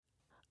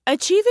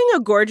Achieving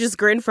a gorgeous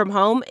grin from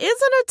home isn't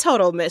a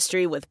total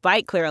mystery with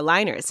Byte Clear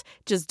aligners.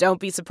 Just don't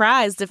be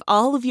surprised if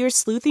all of your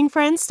sleuthing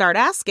friends start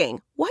asking,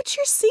 "What's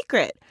your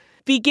secret?"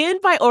 Begin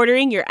by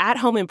ordering your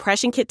at-home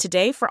impression kit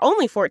today for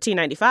only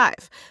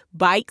 $14.95.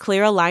 Byte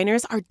Clear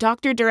aligners are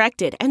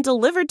doctor-directed and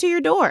delivered to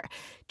your door.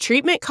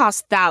 Treatment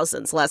costs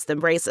thousands less than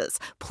braces.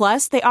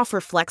 Plus, they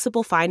offer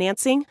flexible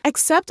financing,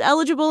 accept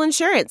eligible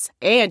insurance,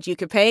 and you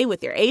can pay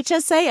with your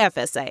HSA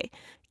FSA.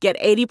 Get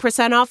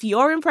 80% off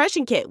your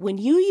impression kit when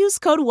you use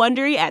code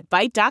WONDERY at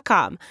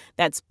Byte.com.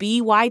 That's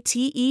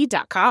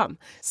BYTE.com.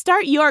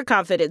 Start your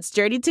confidence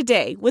journey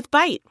today with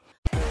Byte.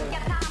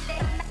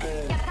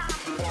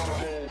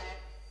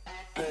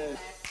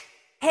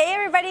 Hey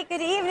everybody,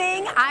 good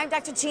evening. I'm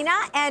Dr.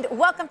 Gina and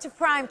welcome to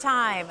Prime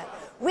Time.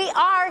 We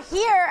are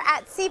here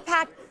at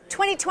CPAC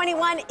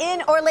 2021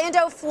 in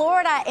Orlando,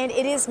 Florida, and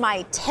it is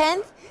my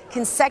 10th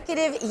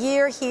consecutive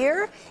year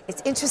here.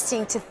 It's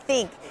interesting to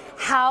think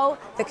how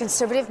the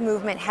conservative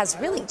movement has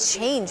really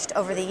changed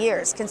over the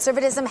years.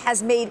 Conservatism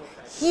has made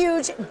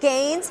huge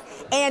gains,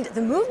 and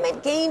the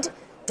movement gained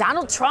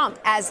Donald Trump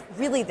as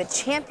really the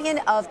champion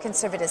of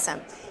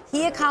conservatism.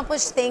 He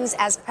accomplished things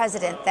as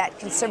president that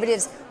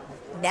conservatives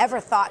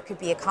never thought could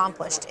be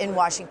accomplished in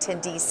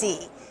Washington,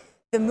 D.C.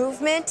 The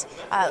movement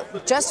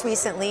just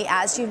recently,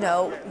 as you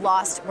know,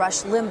 lost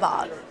Rush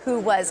Limbaugh, who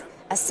was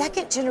a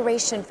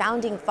second-generation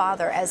founding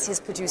father, as his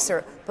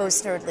producer, Bo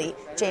Snerdley,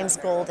 James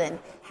Golden,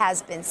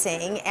 has been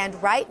saying.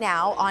 And right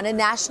now, on a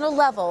national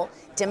level,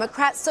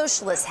 Democrat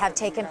socialists have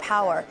taken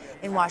power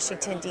in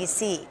Washington,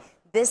 D.C.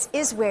 This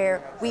is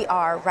where we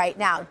are right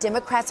now.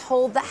 Democrats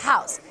hold the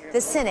House,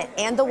 the Senate,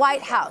 and the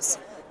White House.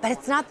 But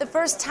it's not the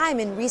first time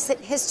in recent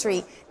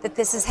history that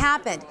this has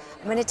happened.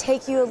 I'm going to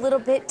take you a little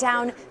bit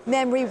down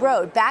memory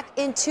road. Back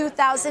in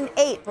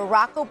 2008,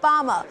 Barack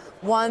Obama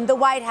won the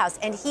White House,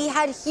 and he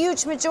had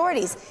huge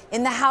majorities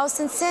in the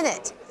House and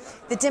Senate.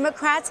 The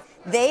Democrats,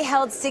 they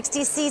held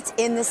 60 seats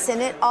in the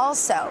Senate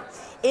also.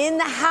 In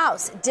the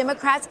House,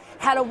 Democrats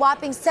had a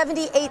whopping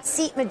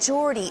 78-seat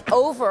majority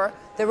over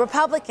the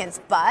Republicans,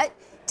 but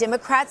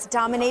Democrats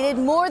dominated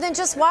more than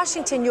just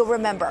Washington, you'll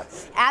remember.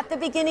 At the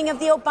beginning of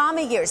the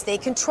Obama years, they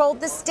controlled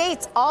the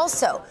states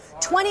also.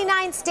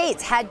 29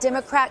 states had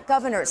Democrat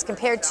governors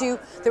compared to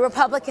the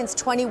Republicans'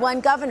 21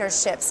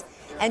 governorships.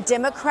 And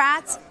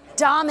Democrats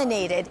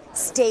dominated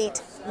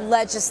state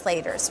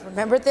legislators.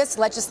 Remember this?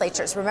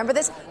 Legislatures. Remember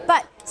this?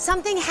 But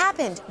something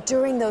happened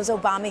during those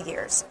Obama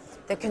years.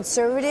 The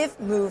conservative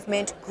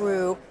movement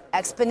grew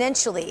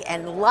exponentially,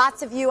 and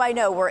lots of you I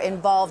know were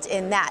involved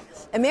in that.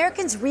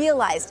 Americans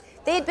realized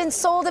they had been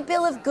sold a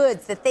bill of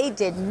goods that they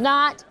did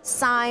not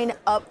sign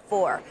up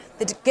for.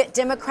 The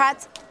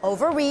Democrats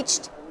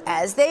overreached,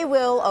 as they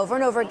will over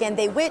and over again.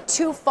 They went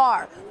too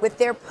far with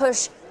their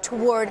push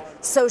toward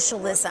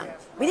socialism.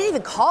 We didn't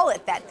even call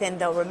it that then,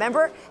 though,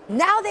 remember?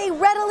 Now they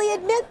readily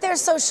admit they're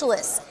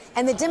socialists.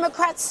 And the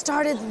Democrats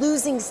started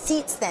losing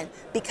seats then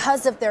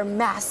because of their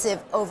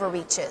massive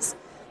overreaches.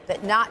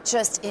 But not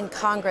just in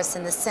Congress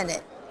and the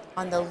Senate,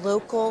 on the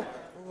local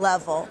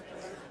level.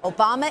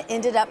 Obama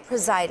ended up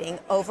presiding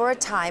over a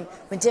time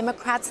when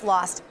Democrats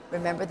lost,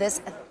 remember this,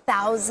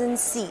 1,000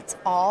 seats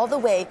all the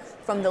way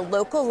from the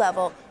local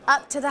level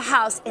up to the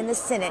House and the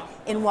Senate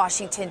in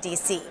Washington,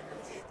 D.C.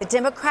 The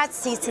Democrats'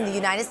 seats in the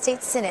United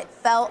States Senate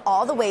fell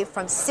all the way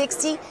from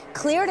 60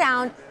 clear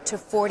down to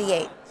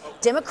 48.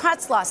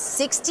 Democrats lost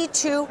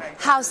 62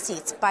 House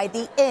seats by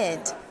the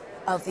end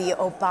of the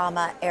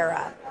Obama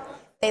era.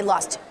 They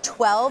lost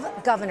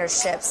 12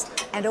 governorships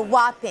and a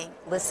whopping,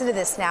 listen to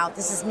this now,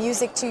 this is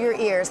music to your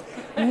ears,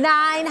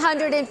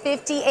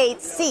 958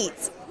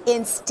 seats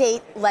in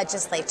state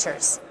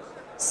legislatures.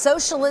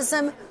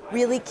 Socialism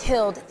really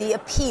killed the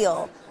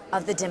appeal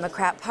of the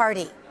Democrat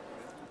Party.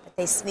 But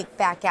they sneak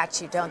back at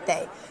you, don't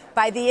they?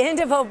 By the end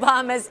of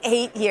Obama's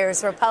 8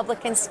 years,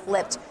 Republicans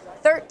flipped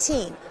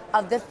 13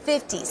 of the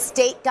 50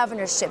 state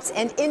governorships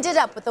and ended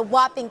up with a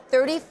whopping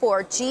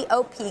 34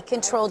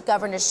 GOP-controlled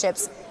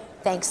governorships,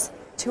 thanks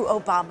to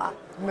Obama.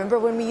 Remember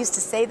when we used to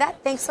say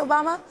that? Thanks,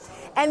 Obama.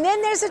 And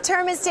then there's a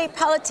term in state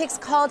politics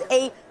called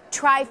a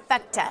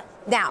trifecta.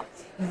 Now,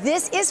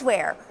 this is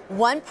where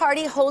one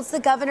party holds the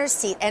governor's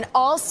seat and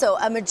also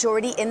a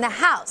majority in the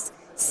House,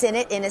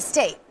 Senate in a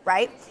state,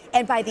 right?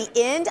 And by the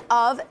end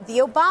of the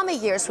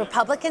Obama years,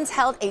 Republicans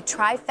held a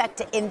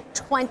trifecta in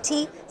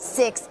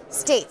 26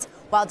 states,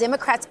 while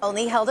Democrats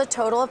only held a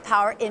total of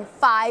power in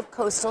 5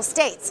 coastal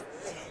states.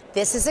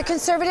 This is a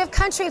conservative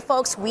country,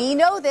 folks. We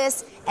know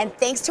this. And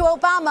thanks to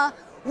Obama,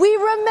 we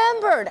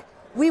remembered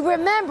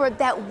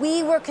that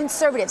we were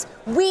conservatives.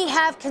 We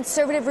have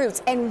conservative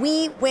roots, and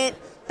we went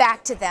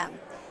back to them.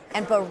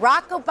 And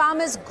Barack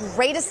Obama's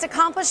greatest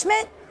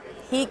accomplishment,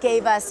 he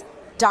gave us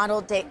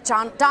Donald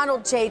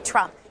J.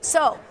 Trump.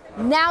 So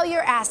now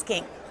you're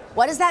asking,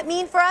 what does that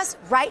mean for us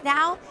right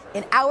now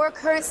in our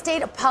current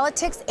state of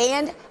politics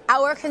and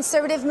our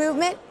conservative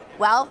movement?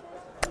 Well,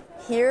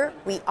 here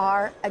we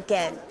are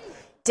again.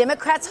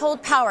 Democrats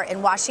hold power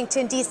in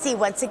Washington, D.C.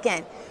 once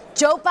again.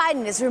 Joe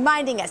Biden is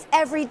reminding us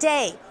every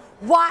day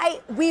why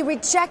we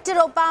rejected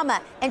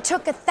Obama and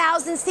took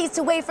 1,000 seats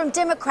away from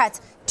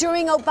Democrats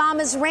during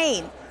Obama's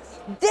reign.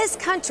 This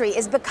country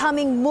is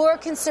becoming more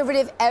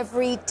conservative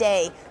every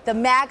day. The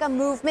MAGA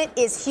movement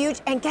is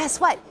huge, and guess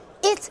what?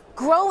 It's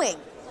growing.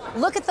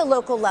 Look at the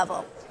local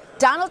level.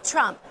 Donald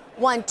Trump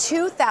won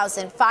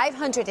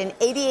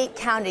 2,588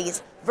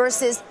 counties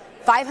versus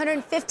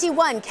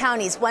 551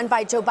 counties won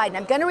by Joe Biden.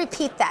 I'm going to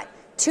repeat that.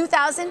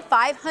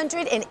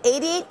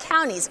 2,588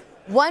 counties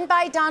won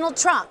by Donald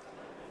Trump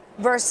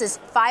versus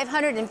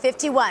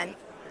 551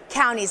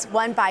 counties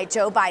won by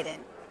Joe Biden.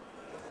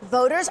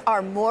 Voters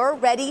are more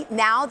ready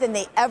now than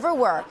they ever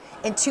were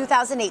in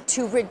 2008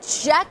 to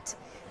reject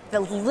the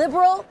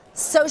liberal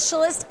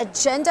socialist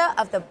agenda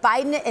of the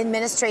Biden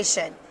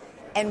administration.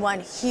 And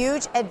one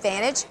huge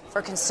advantage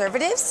for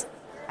conservatives,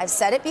 I've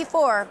said it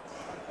before,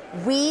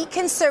 we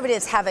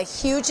conservatives have a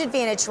huge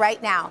advantage right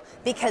now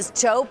because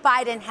Joe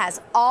Biden has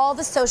all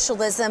the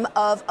socialism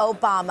of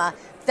Obama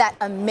that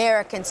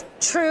Americans,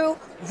 true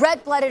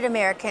red-blooded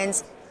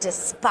Americans,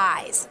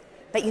 despise.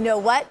 But you know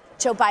what?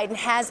 Joe Biden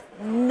has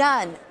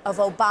none of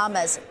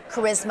Obama's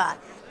charisma.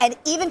 And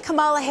even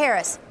Kamala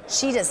Harris,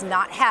 she does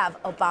not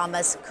have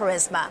Obama's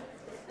charisma.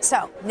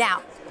 So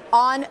now,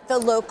 on the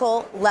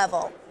local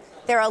level,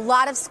 there are a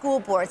lot of school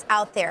boards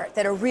out there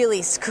that are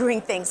really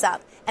screwing things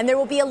up. And there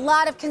will be a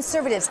lot of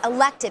conservatives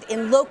elected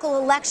in local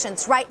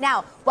elections right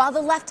now while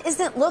the left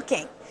isn't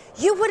looking.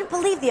 You wouldn't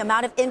believe the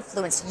amount of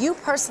influence you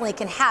personally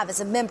can have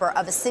as a member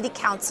of a city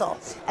council,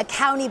 a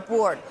county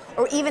board,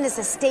 or even as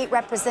a state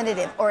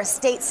representative or a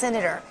state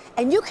senator.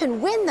 And you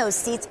can win those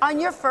seats on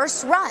your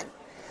first run.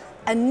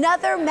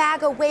 Another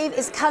MAGA wave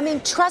is coming.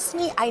 Trust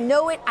me, I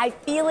know it. I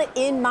feel it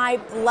in my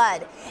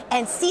blood.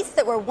 And seats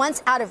that were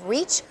once out of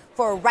reach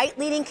for a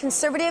right-leaning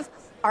conservative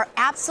are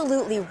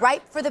absolutely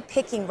ripe for the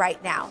picking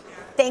right now,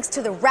 thanks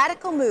to the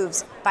radical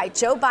moves by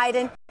Joe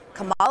Biden,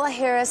 Kamala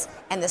Harris,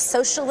 and the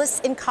socialists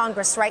in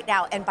Congress right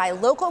now, and by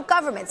local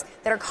governments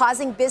that are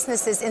causing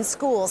businesses and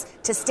schools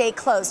to stay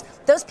closed.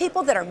 Those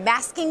people that are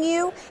masking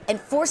you and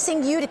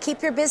forcing you to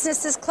keep your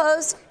businesses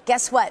closed,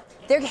 guess what?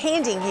 They're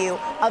handing you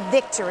a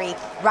victory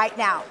right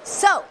now.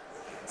 So,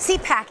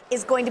 CPAC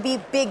is going to be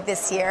big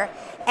this year,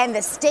 and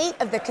the state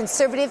of the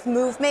conservative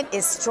movement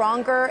is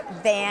stronger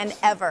than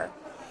ever.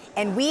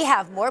 And we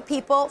have more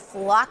people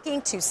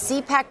flocking to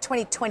CPAC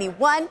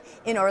 2021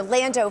 in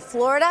Orlando,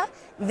 Florida,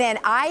 than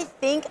I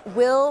think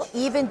will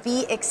even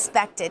be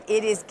expected.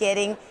 It is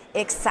getting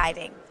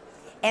exciting.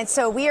 And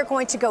so we are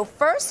going to go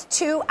first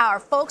to our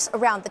folks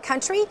around the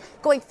country,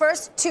 going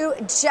first to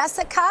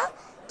Jessica.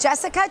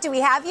 Jessica, do we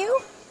have you?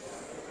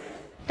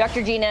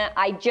 Dr. Gina,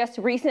 I just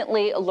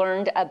recently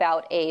learned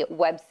about a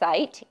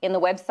website, and the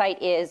website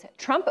is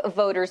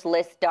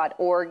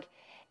TrumpVotersList.org.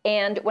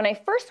 And when I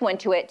first went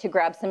to it to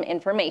grab some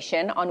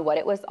information on what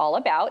it was all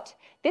about,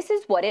 this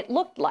is what it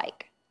looked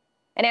like.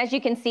 And as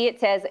you can see, it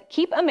says,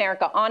 keep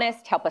America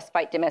honest, help us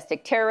fight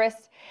domestic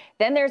terrorists.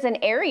 Then there's an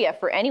area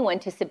for anyone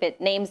to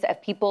submit names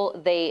of people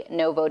they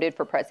know voted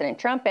for President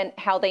Trump and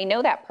how they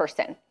know that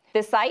person.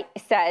 The site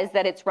says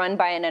that it's run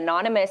by an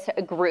anonymous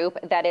group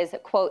that is,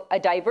 quote, a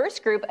diverse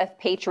group of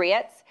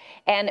patriots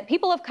and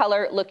people of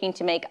color looking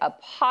to make a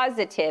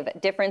positive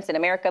difference in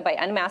America by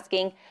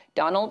unmasking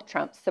Donald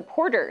Trump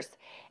supporters.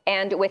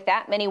 And with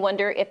that, many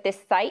wonder if this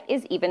site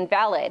is even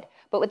valid.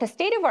 But with the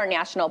state of our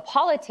national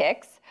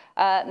politics,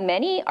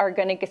 many are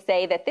going to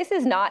say that this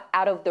is not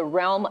out of the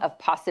realm of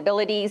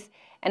possibilities,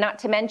 and not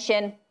to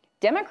mention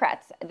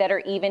Democrats that are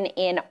even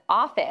in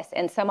office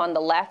and some on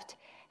the left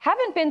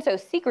haven't been so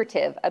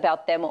secretive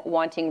about them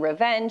wanting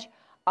revenge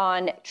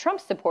on Trump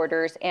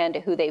supporters and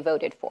who they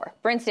voted for.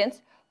 For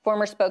instance,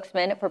 former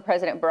spokesman for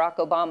President Barack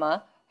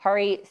Obama,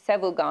 Hari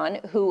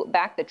Sevagan, who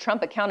backed the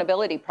Trump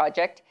Accountability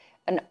Project,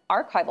 an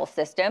archival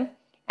system,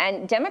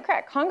 and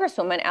Democrat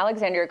Congresswoman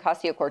Alexandria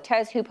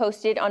Ocasio-Cortez, who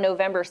posted on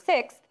November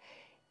 6th,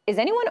 is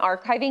anyone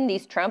archiving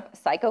these Trump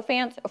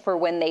sycophants for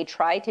when they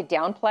try to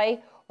downplay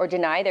or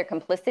deny their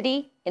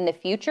complicity in the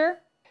future?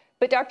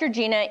 But Dr.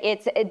 Gina,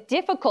 it's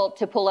difficult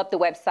to pull up the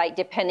website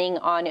depending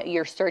on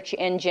your search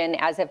engine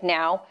as of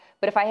now.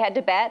 But if I had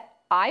to bet,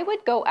 I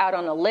would go out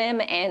on a limb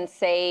and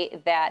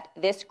say that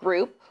this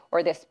group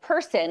or this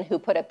person who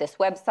put up this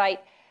website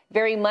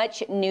very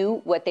much knew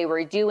what they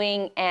were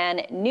doing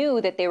and knew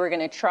that they were going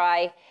to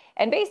try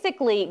and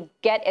basically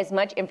get as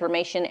much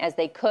information as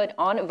they could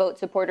on vote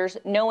supporters,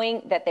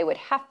 knowing that they would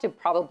have to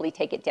probably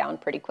take it down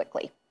pretty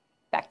quickly.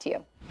 Back to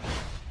you.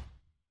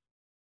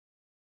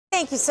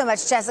 Thank you so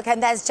much, Jessica.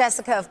 And that's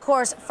Jessica, of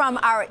course, from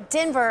our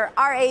Denver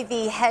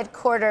RAV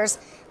headquarters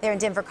there in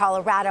Denver,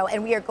 Colorado.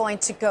 And we are going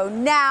to go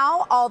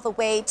now all the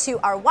way to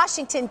our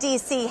Washington,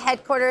 D.C.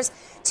 headquarters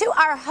to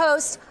our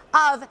host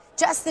of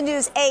Just the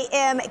News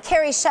AM,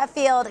 Carrie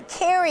Sheffield.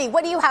 Carrie,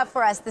 what do you have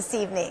for us this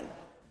evening?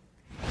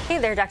 Hey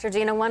there, Dr.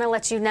 Gina. I want to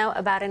let you know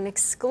about an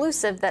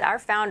exclusive that our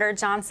founder,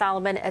 John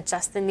Solomon at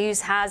Just the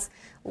News, has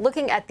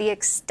looking at the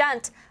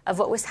extent of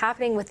what was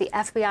happening with the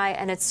FBI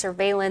and its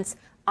surveillance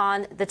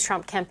on the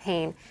Trump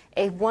campaign.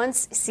 A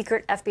once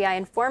secret FBI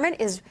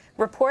informant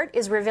report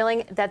is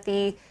revealing that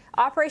the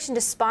operation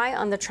to spy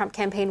on the Trump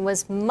campaign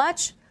was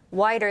much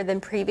wider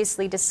than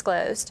previously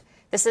disclosed.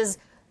 This is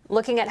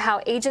looking at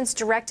how agents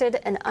directed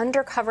an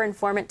undercover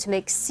informant to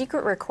make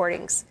secret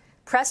recordings,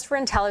 pressed for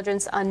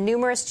intelligence on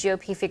numerous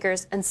GOP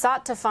figures, and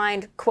sought to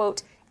find,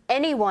 quote,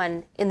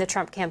 anyone in the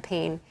Trump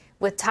campaign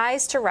with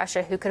ties to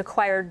Russia who could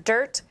acquire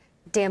dirt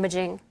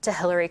damaging to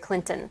Hillary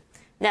Clinton.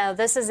 Now,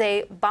 this is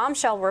a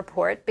bombshell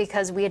report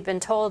because we had been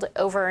told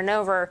over and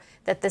over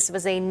that this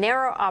was a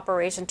narrow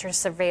operation to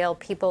surveil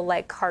people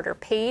like Carter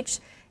Page.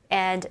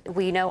 And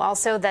we know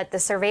also that the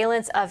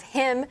surveillance of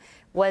him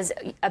was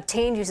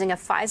obtained using a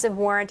FISA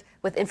warrant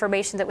with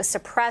information that was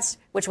suppressed,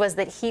 which was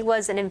that he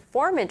was an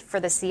informant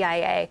for the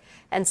CIA.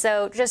 And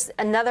so just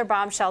another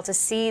bombshell to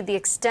see the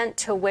extent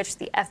to which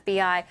the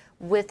FBI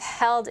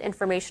withheld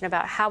information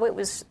about how it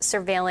was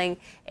surveilling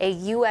a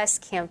U.S.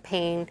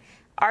 campaign,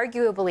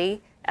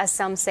 arguably, as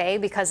some say,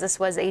 because this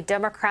was a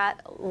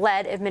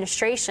Democrat-led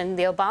administration,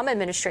 the Obama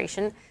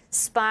administration,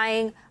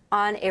 spying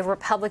on a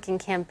Republican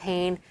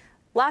campaign.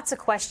 Lots of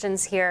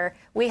questions here.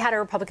 We had a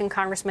Republican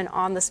congressman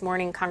on this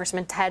morning,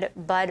 Congressman Ted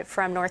Budd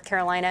from North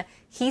Carolina.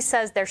 He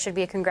says there should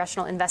be a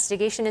congressional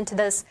investigation into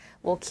this.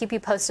 We'll keep you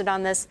posted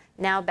on this.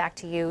 Now back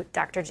to you,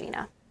 Dr.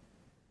 Gina.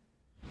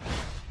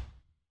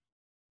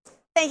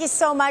 Thank you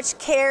so much,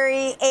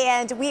 Carrie.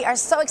 And we are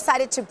so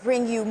excited to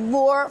bring you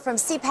more from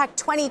CPAC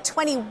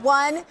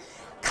 2021.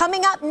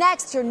 Coming up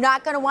next, you're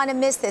not going to want to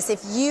miss this.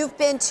 If you've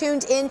been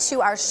tuned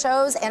into our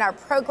shows and our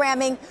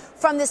programming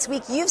from this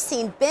week, you've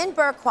seen Ben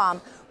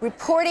Bergquam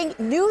reporting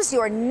news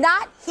you're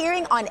not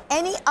hearing on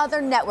any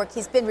other network.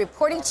 He's been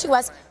reporting to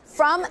us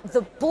from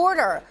the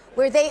border,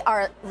 where they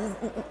are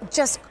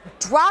just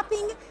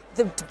dropping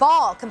the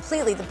ball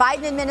completely, the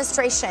Biden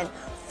administration,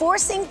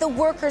 forcing the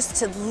workers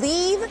to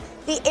leave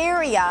the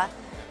area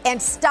and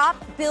stop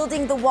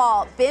building the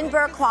wall. Ben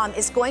Bergquam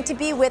is going to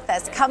be with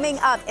us coming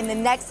up in the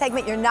next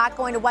segment. You're not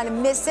going to want to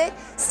miss it.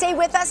 Stay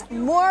with us.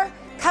 More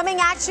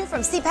coming at you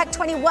from CPAC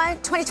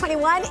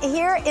 2021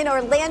 here in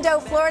Orlando,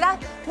 Florida.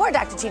 More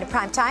Dr. Gina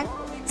Primetime.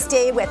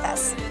 Stay with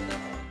us.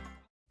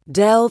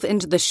 Delve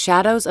into the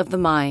shadows of the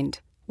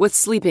mind with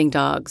Sleeping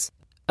Dogs,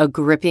 a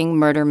gripping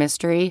murder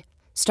mystery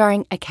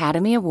starring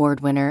Academy Award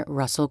winner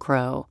Russell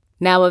Crowe.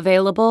 Now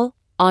available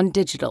on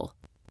digital.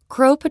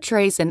 Crowe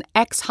portrays an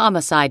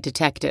ex-homicide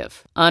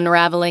detective,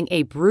 unraveling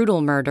a brutal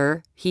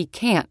murder he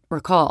can't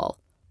recall.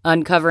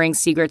 Uncovering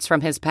secrets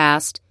from his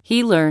past,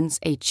 he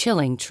learns a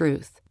chilling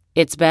truth.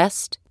 It's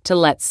best to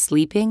let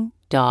sleeping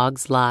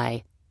dogs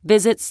lie.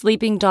 Visit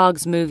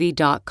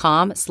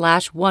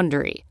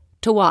sleepingdogsmovie.com/Wondery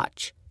to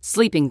watch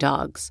Sleeping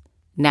Dogs,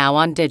 now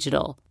on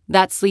digital.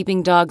 That's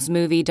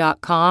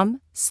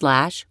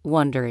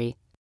sleepingdogsmovie.com/Wondery.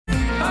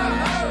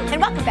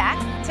 And welcome back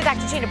to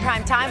Dr. Gina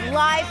Primetime,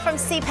 live from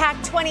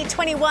CPAC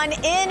 2021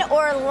 in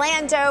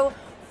Orlando,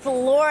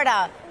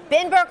 Florida.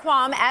 Ben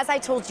Bergquam, as I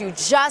told you,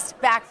 just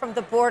back from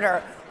the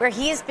border, where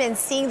he's been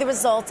seeing the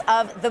results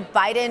of the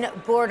Biden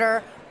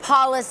border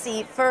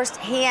policy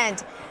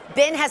firsthand.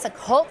 Ben has a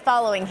cult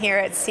following here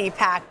at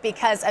CPAC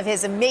because of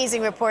his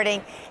amazing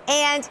reporting,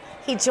 and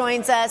he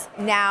joins us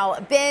now.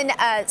 Ben,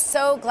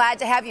 so glad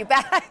to have you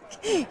back.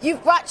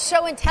 You've brought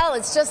show and tell.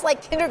 It's just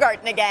like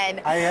kindergarten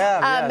again. I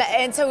have, yes.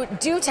 And so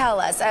do tell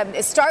us.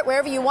 Start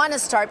wherever you want to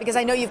start, because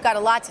I know you've got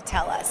a lot to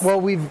tell us. Well,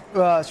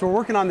 so we're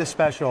working on this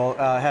special.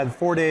 Had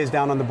 4 days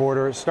down on the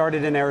border.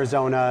 Started in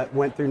Arizona,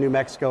 went through New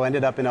Mexico,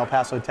 ended up in El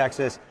Paso,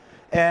 Texas,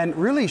 and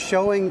really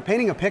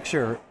painting a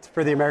picture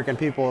for the American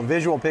people, a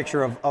visual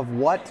picture of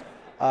what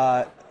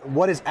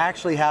is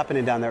actually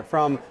happening down there.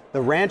 From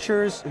the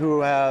ranchers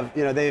who have,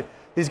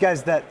 these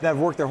guys that have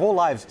worked their whole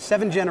lives,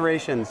 7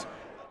 generations,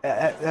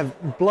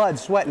 have blood,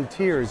 sweat, and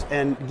tears,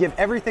 and give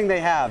everything they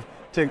have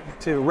to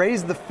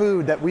raise the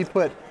food that we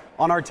put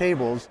on our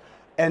tables.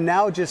 And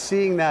now just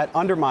seeing that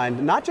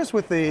undermined, not just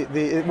with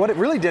what it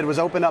really did was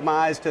open up my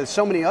eyes to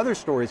so many other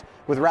stories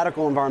with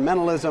radical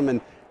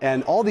environmentalism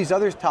and all these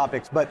other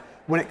topics. But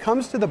when it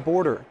comes to the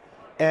border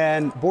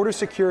and border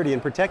security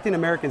and protecting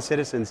American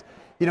citizens,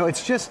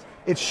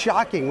 it's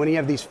shocking when you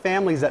have these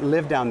families that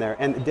live down there,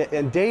 and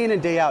day in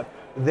and day out,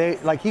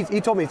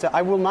 he told me, he said,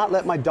 I will not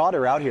let my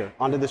daughter out here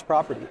onto this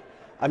property.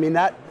 I mean,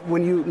 that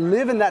when you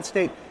live in that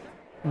state,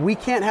 we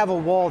can't have a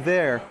wall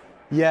there,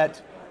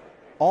 yet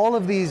all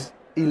of these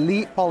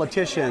elite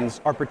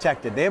politicians are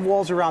protected. They have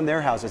walls around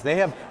their houses. They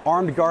have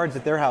armed guards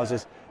at their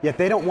houses, yet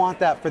they don't want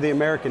that for the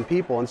American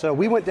people. And so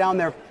we went down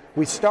there.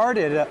 We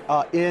started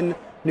in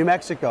New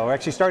Mexico, or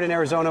actually started in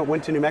Arizona,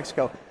 went to New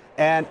Mexico.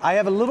 And I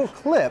have a little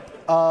clip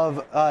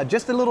of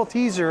just a little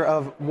teaser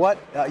of what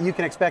you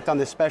can expect on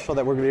this special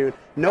that we're going to do.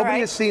 Nobody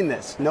has seen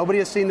this. Nobody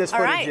has seen this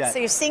footage yet. So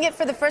you're seeing it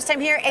for the first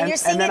time here, and you're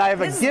seeing it. And then I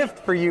have a gift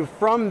for you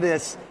from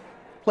this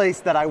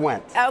place that I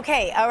went.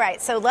 Okay, all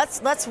right. So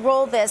let's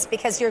roll this,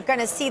 because you're going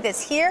to see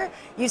this here.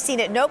 You've seen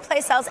it no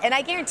place else, and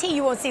I guarantee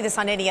you won't see this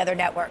on any other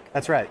network.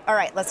 That's right. All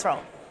right, let's roll.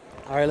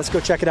 All right, let's go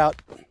check it out.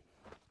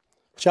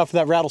 Watch out for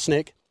that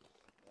rattlesnake.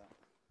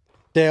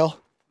 Dale.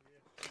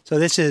 So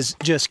this is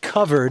just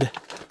covered.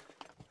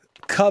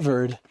 Try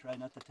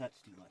not to touch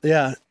too much.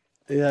 Yeah,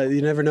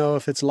 you never know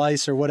if it's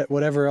lice or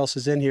whatever else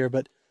is in here,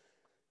 but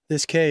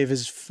this cave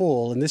is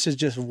full, and this is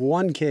just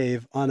one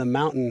cave on a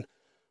mountain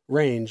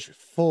range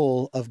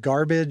full of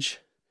garbage,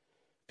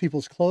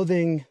 people's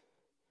clothing,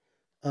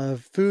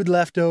 food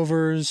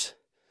leftovers,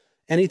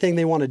 anything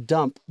they want to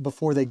dump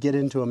before they get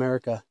into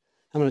America.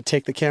 I'm going to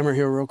take the camera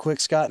here real quick,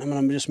 Scott, and I'm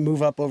going to just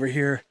move up over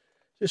here,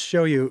 just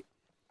show you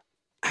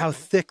how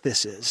thick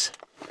this is.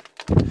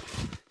 And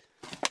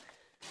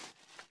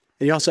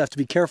you also have to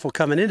be careful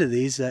coming into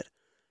these that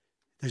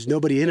there's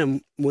nobody in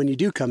them when you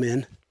do come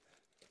in,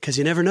 because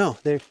you never know.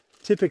 They're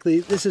typically,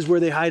 this is where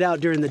they hide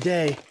out during the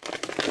day,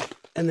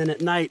 and then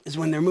at night is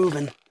when they're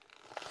moving.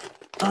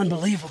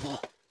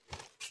 Unbelievable.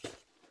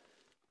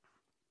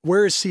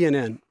 Where is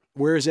CNN?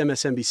 Where is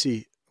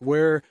MSNBC?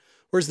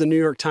 Where's the New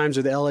York Times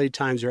or the LA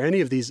Times or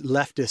any of these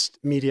leftist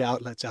media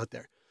outlets out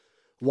there?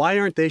 Why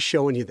aren't they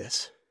showing you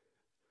this?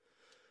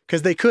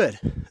 Because they could.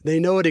 They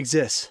know it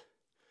exists.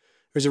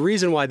 There's a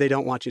reason why they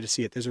don't want you to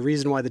see it. There's a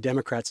reason why the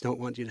Democrats don't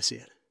want you to see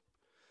it.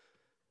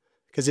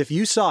 Because if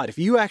you saw it, if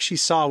you actually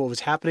saw what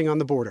was happening on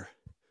the border,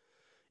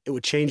 it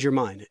would change your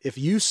mind. If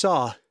you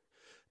saw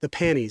the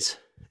panties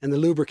and the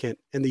lubricant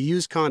and the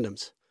used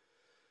condoms,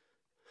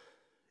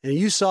 and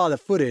you saw the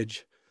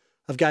footage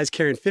of guys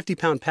carrying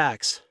 50-pound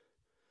packs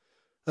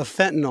of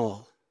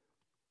fentanyl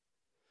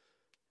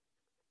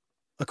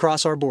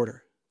across our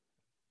border,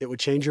 it would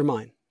change your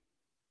mind.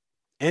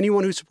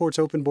 Anyone who supports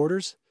open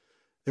borders,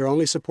 they're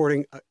only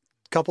supporting a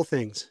couple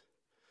things: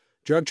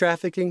 drug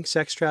trafficking,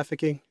 sex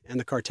trafficking, and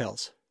the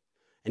cartels.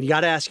 And you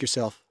got to ask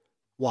yourself,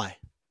 why?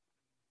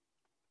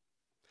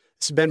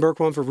 This is Ben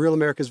Berkwam for Real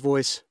America's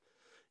Voice,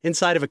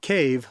 inside of a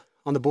cave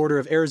on the border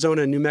of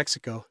Arizona and New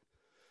Mexico,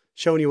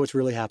 showing you what's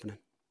really happening.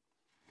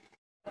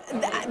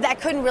 That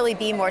couldn't really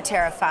be more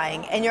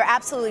terrifying. And you're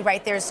absolutely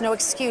right. There's no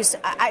excuse.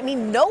 I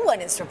mean, no one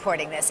is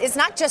reporting this. It's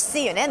not just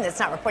CNN that's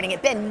not reporting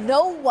it. Ben,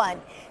 no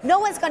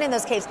one's gone in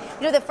those caves.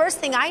 You know, the first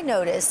thing I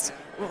noticed,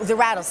 the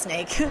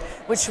rattlesnake,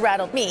 which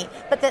rattled me,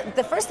 but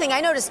the first thing I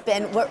noticed,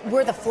 Ben,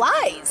 were the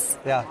flies.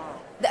 Yeah.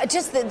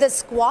 Just the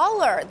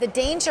squalor, the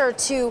danger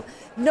to,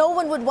 no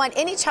one would want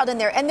any child in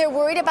there. And they're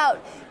worried about,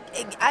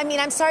 I mean,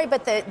 I'm sorry,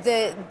 but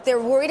they're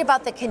worried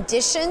about the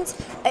conditions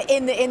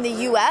in the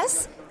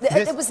U.S.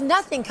 It was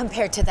nothing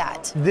compared to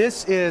that.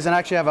 This is, and I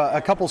actually have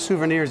a couple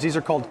souvenirs. These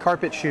are called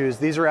carpet shoes.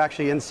 These are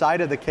actually inside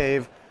of the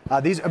cave.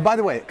 These, by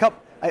the way,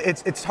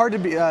 it's hard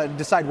to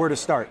decide where to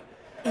start.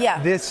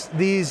 Yeah. This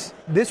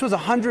was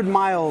 100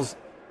 miles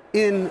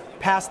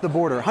past the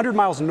border, 100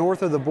 miles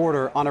north of the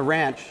border on a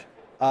ranch,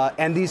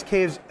 and these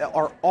caves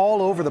are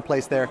all over the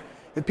place there.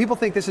 People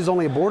think this is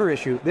only a border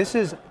issue. This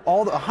is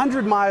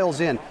 100 miles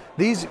in.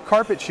 These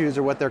carpet shoes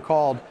are what they're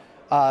called.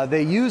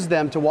 They use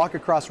them to walk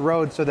across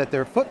roads so that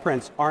their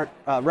footprints aren't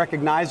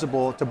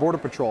recognizable to Border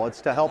Patrol.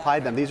 It's to help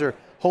hide them. These are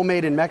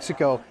homemade in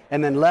Mexico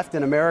and then left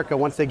in America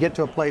once they get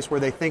to a place where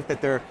they think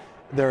that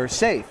they're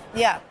safe.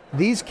 Yeah.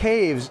 These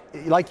caves,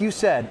 like you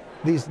said,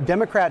 these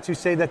Democrats who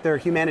say that they're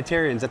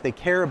humanitarians, that they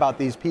care about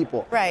these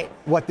people. Right.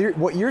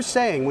 What you're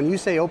saying when you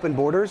say open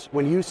borders,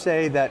 when you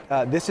say that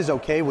this is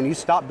okay, when you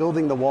stop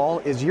building the wall,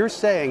 is you're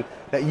saying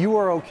that you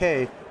are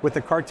okay with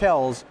the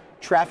cartels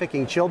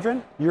trafficking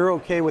children, you're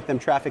okay with them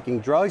trafficking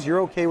drugs, you're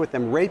okay with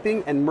them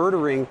raping and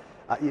murdering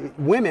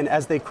women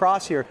as they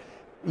cross here.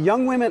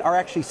 Young women are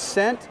actually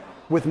sent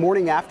with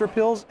morning after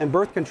pills and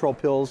birth control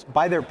pills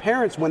by their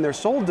parents when they're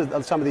sold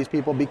to some of these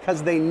people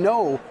because they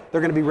know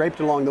they're going to be raped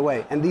along the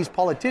way. And these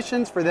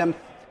politicians, for them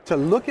to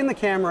look in the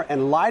camera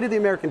and lie to the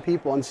American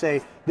people and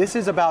say, this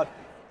is about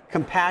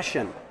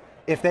compassion.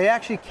 If they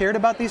actually cared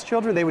about these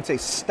children, they would say,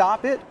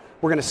 stop it.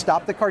 We're going to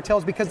stop the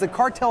cartels because the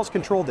cartels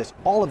control this,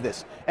 all of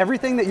this.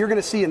 Everything that you're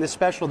going to see in this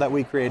special that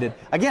we created,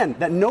 again,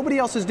 that nobody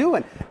else is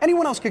doing.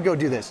 Anyone else could go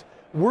do this.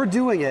 We're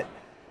doing it.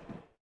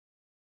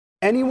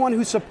 Anyone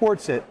who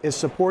supports it is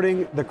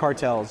supporting the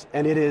cartels,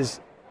 and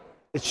it's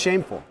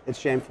shameful. It's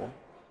shameful.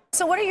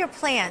 So what are your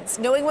plans?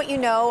 Knowing what you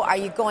know, are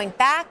you going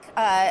back?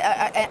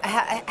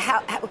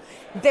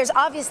 There's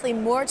obviously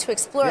more to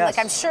explore. Yes.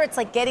 Like, I'm sure it's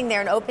like getting there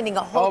and opening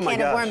a whole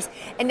can of worms.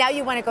 And now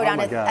you want to go down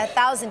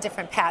 1,000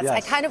 different paths. Yes.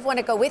 I kind of want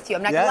to go with you.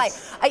 I'm not going to lie.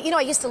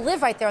 I used to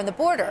live right there on the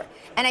border,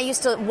 and I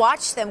used to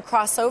watch them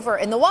cross over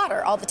in the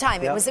water all the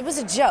time. Yep. It was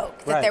a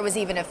joke that there was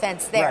even a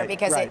fence there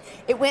because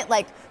it went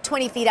like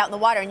 20 feet out in the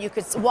water, and you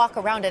could walk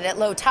around it at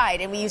low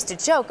tide. And we used to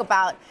joke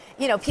about,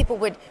 people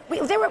would. We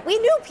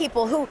knew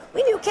people who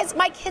kids.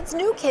 My kids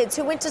knew kids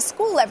who went to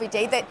school every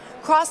day that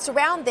crossed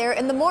around there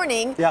in the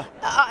morning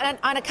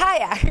on a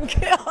kayak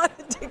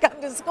to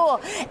come to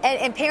school,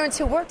 and parents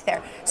who worked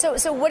there.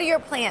 So what are your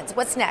plans?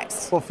 What's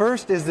next? Well,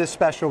 first is this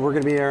special we're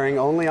going to be airing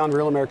only on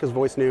Real America's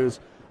Voice News.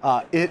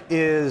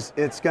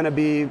 It's going to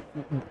be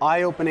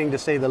eye-opening to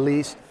say the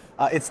least.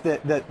 It's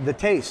the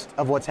taste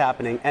of what's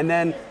happening. And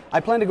then I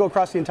plan to go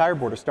across the entire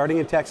border, starting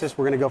in Texas.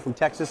 We're going to go from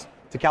Texas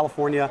to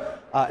California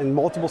and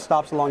multiple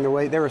stops along the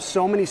way. There are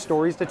so many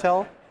stories to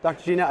tell,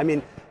 Dr. Gina. I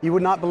mean, you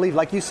would not believe,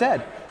 like you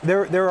said,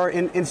 there are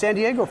in San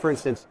Diego, for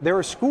instance, there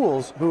are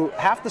schools who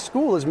half the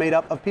school is made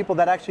up of people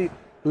that actually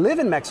live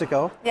in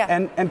Mexico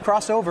and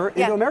cross over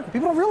into America.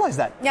 People don't realize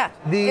that. Yeah,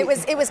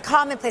 it was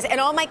commonplace, and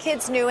all my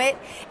kids knew it,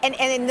 and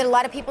a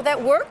lot of people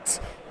that worked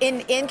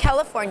in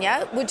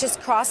California would just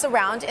cross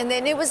around, and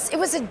then it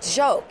was a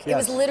joke. Yes. It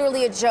was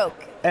literally a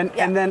joke.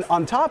 And then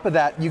on top of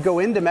that, you go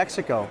into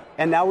Mexico,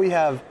 and now we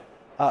have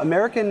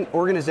American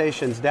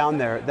organizations down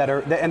there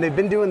and they've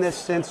been doing this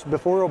since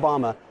before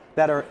Obama,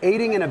 that are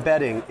aiding and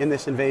abetting in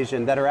this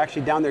invasion, that are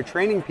actually down there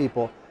training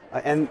people,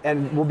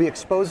 and we'll be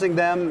exposing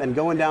them and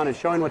going down and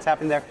showing what's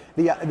happening there.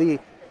 The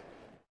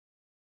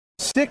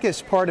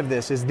sickest part of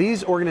this is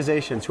these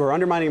organizations who are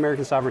undermining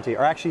American sovereignty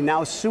are actually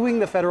now suing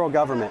the federal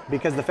government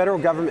because the federal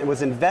government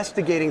was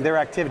investigating their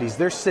activities,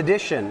 their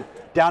sedition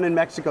down in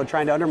Mexico,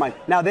 trying to undermine.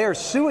 Now they are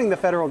suing the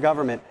federal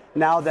government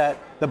now that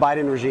the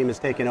Biden regime has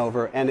taken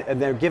over, and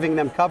they're giving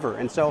them cover.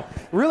 And so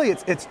really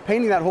it's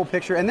painting that whole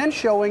picture and then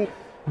showing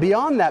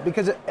beyond that,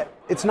 because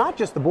it's not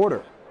just the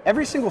border.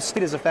 Every single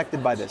state is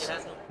affected by this.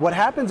 What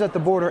happens at the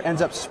border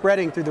ends up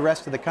spreading through the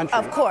rest of the country.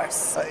 Of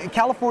course.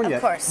 California,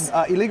 of course.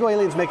 Illegal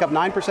aliens make up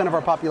 9% of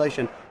our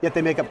population, yet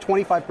they make up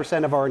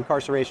 25% of our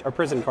incarceration, our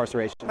prison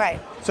incarceration. Right.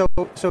 So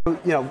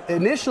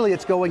initially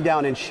it's going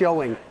down and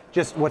showing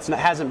just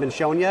hasn't been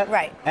shown yet.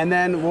 Right. And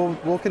then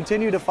we'll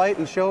continue to fight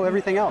and show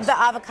everything else. The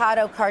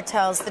avocado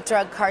cartels, the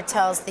drug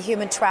cartels, the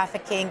human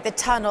trafficking, the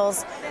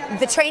tunnels,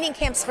 the training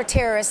camps for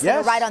terrorists that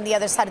are right on the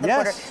other side of the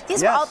border.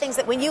 These were all things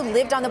that when you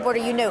lived on the border,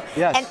 you knew.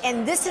 Yes.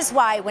 And this is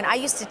why when I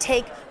used to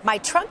take my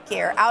Trump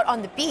gear out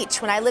on the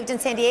beach, when I lived in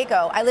San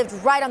Diego, I lived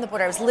right on the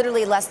border. I was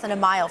literally less than a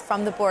mile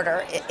from the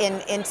border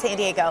in San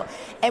Diego.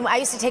 And I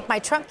used to take my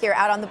Trump gear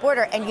out on the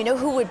border, and you know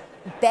who would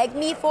beg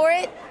me for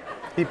it?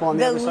 People on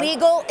the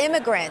legal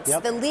immigrants,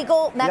 the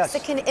legal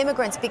Mexican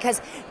immigrants,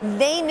 because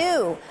they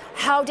knew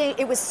how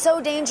it was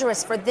so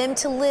dangerous for them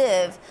to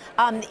live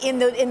in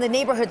the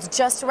neighborhoods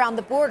just around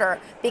the border,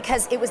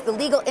 because it was the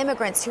legal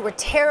immigrants who were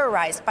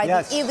terrorized by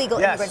the illegal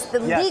immigrants. The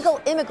legal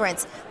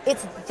immigrants,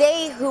 it's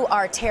they who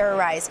are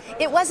terrorized.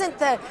 It wasn't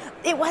the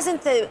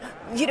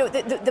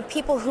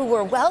people who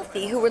were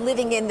wealthy, who were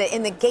living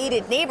in the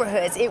gated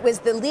neighborhoods. It was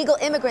the legal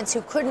immigrants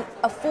who couldn't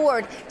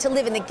afford to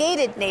live in the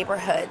gated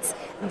neighborhoods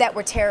that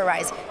were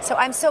terrorized. So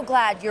I'm so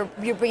glad you're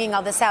bringing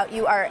all this out.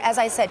 You are, as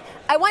I said,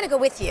 I want to go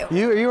with you.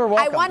 You are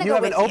welcome. I want to go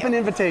with you. You have an open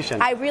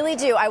invitation. I really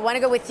do. I want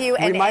to go with you.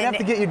 We might have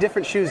to get you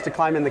different shoes to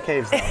climb in the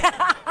caves, though.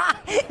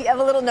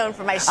 I'm a little known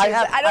for my shoes. I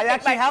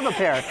actually have a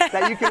pair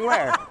that you can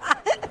wear.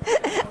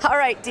 All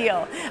right,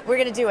 deal. We're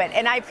going to do it.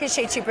 And I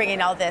appreciate you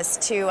bringing all this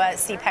to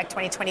CPAC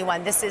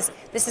 2021. This is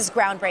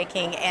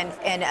groundbreaking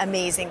and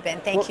amazing,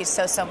 Ben. Thank you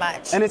so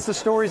much. And it's the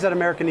stories that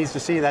America needs to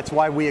see. That's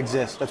why we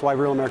exist. That's why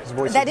Real America's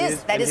Voice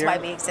is. That is why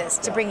we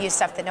exist, to bring you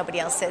stuff that nobody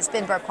else is.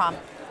 Ben Bergquam,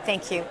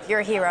 thank you.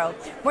 You're a hero.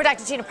 More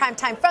Dr. Gina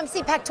Primetime from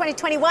CPAC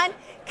 2021.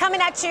 Coming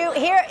at you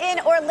here in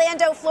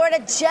Orlando, Florida,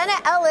 Jenna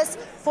Ellis,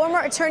 former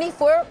attorney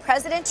for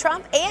President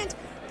Trump and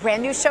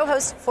brand new show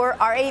host for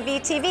RAV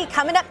TV.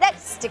 Coming up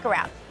next, stick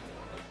around.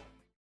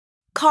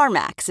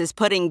 CarMax is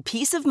putting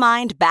peace of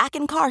mind back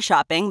in car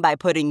shopping by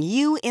putting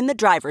you in the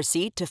driver's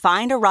seat to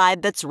find a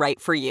ride that's right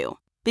for you.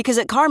 Because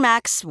at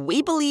CarMax,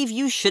 we believe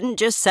you shouldn't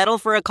just settle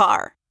for a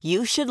car.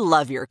 You should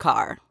love your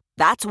car.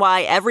 That's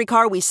why every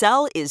car we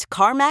sell is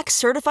CarMax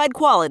certified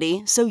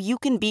quality, so you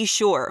can be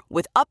sure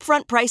with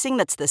upfront pricing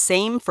that's the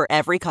same for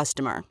every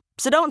customer.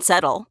 So don't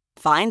settle.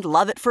 Find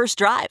love at first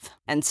drive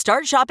and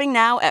start shopping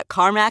now at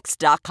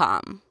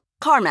CarMax.com.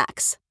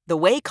 CarMax, the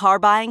way car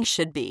buying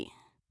should be.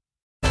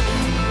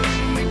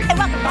 Hey,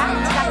 welcome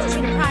back to Dr.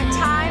 Gina Prime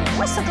Time.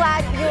 We're so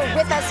glad you're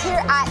with us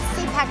here at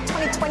CPAC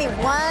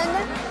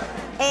 2021.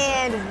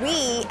 And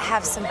we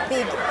have some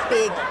big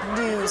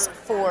news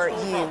for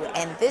you.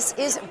 And this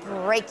is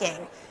breaking.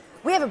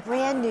 We have a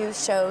brand new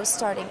show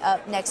starting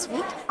up next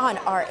week on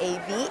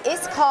RAV.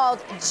 It's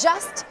called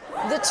Just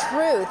the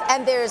Truth.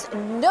 And there's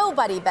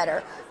nobody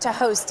better to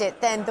host it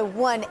than the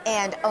one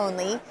and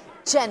only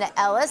Jenna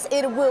Ellis.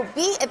 It will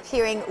be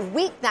appearing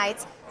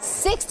weeknights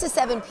 6 to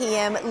 7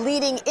 p.m.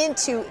 leading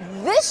into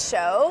this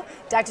show,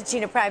 Dr.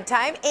 Gina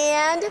Primetime,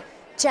 and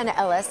Jenna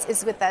Ellis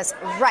is with us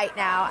right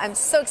now. I'm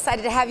so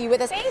excited to have you with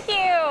us. Thank you.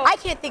 I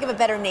can't think of a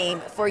better name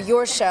for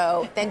your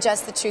show than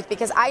Just the Truth,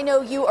 because I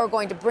know you are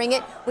going to bring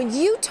it. When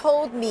you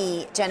told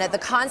me, Jenna, the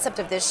concept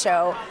of this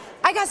show,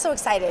 I got so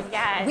excited.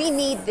 Yes. We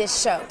need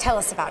this show. Tell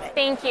us about it.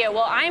 Thank you.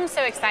 Well, I'm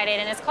so excited,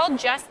 and it's called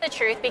Just the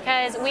Truth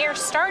because we are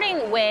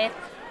starting with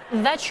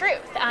the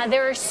truth.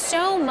 There is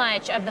so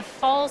much of the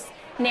false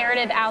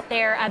narrative out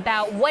there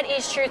about what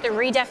is truth, the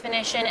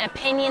redefinition,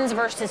 opinions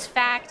versus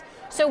fact.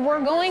 So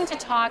we're going to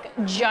talk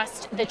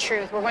just the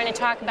truth. We're going to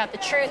talk about the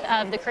truth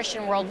of the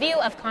Christian worldview,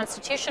 of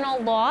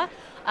constitutional law,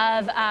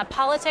 of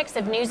politics,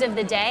 of news of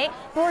the day.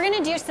 But we're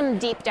going to do some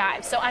deep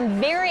dives. So I'm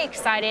very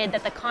excited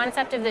that the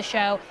concept of the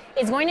show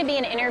is going to be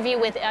an interview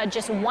with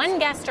just one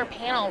guest or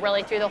panel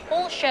really through the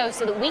whole show,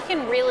 so that we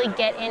can really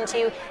get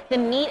into the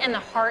meat and the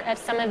heart of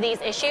some of these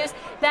issues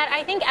that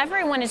I think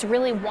everyone is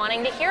really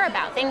wanting to hear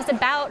about. Things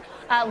about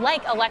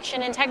like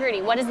election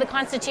integrity. What does the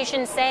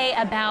Constitution say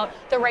about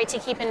the right to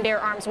keep and bear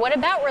arms? What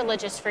about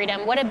religious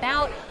freedom? What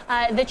about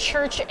the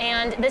church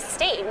and the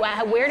state?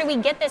 Where do we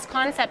get this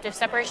concept of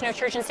separation of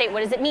church and state?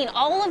 What does it mean?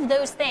 All of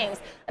those things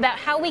about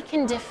how we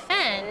can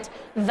defend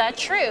the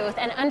truth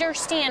and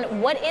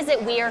understand what is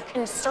it we are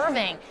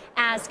conserving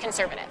as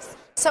conservatives.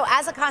 So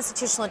as a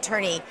constitutional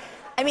attorney,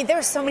 I mean, there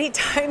are so many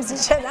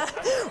times, Jenna,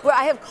 where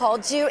I have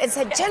called you and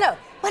said, Jenna,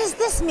 what does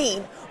this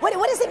mean? What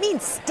does it mean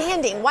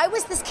standing? Why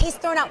was this case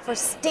thrown out for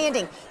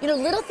standing? You know,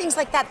 little things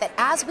like that, that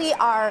as we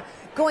are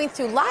going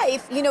through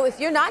life, you know, if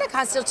you're not a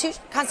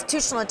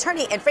constitutional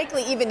attorney, and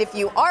frankly, even if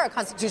you are a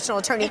constitutional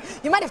attorney,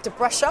 you might have to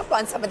brush up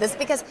on some of this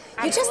because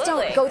you just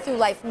don't go through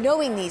life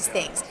knowing these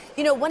things.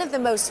 You know, one of the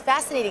most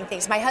fascinating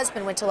things, my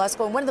husband went to law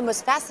school, and one of the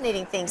most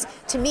fascinating things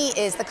to me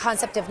is the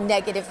concept of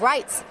negative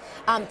rights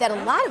that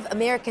a lot of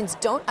Americans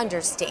don't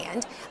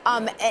understand.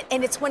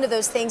 And it's one of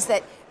those things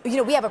that, you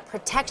know, we have a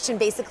protection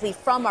basically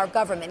from our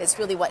government is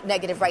really what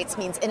negative rights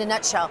means in a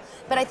nutshell.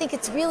 But I think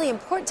it's really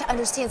important to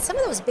understand some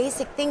of those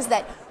basic things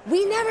that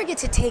we never get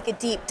to take a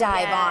deep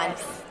dive on.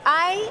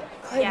 I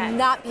could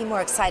not be more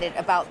excited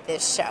about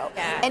this show.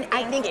 And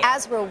I think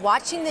as we're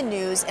watching the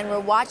news and we're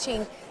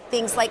watching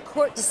things like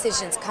court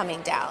decisions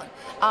coming down,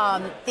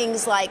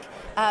 things like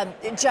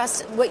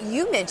just what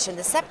you mentioned,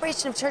 the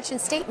separation of church and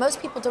state, most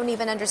people don't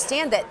even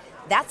understand that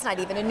that's not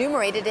even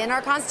enumerated in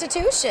our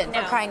Constitution,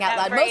 for crying out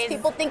loud. Most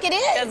people think it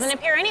is. It doesn't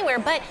appear anywhere.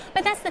 But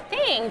that's the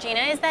thing, Gina,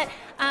 is that,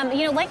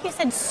 you know, like you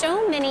said,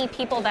 so many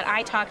people that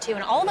I talk to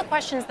and all the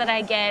questions that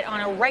I get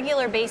on a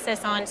regular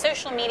basis on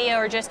social media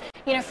or just,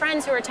 you know,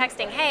 friends who are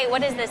texting, hey,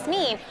 what does this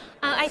mean?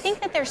 I think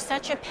that there's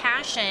such a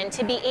passion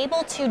to be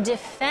able to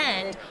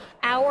defend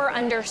our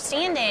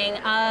understanding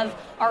of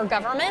our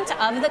government,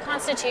 of the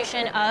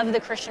Constitution, of the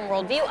Christian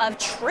worldview, of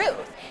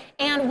truth.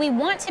 And we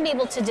want to be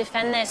able to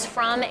defend this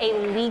from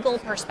a legal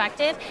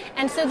perspective.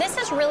 And so this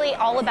is really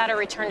all about a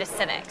return to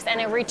civics and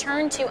a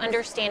return to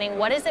understanding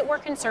what is it we're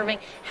conserving,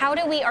 how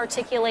do we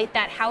articulate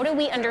that, how do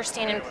we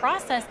understand and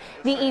process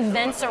the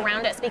events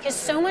around us? Because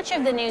so much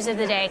of the news of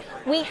the day,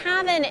 we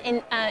have an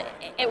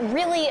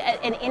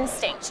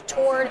instinct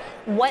toward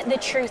what the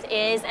truth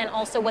is and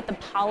also what the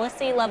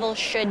policy level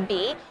should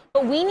be.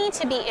 But we need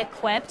to be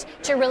equipped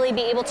to really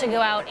be able to go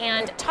out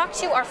and talk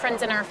to our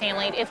friends and our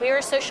family. If you're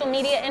a social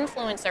media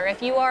influencer, if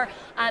you are,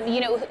 you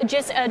know,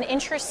 just an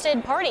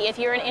interested party, if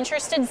you're an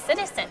interested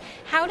citizen,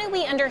 how do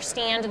we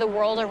understand the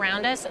world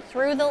around us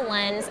through the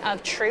lens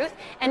of truth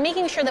and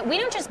making sure that we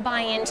don't just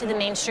buy into the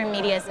mainstream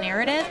media's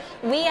narrative,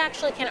 we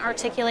actually can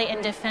articulate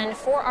and defend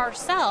for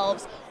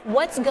ourselves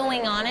what's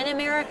going on in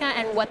America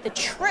and what the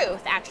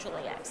truth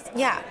actually is.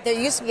 Yeah, there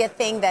used to be a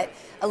thing that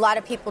a lot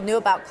of people knew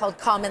about called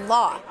common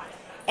law.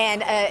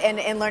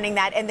 And learning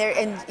that,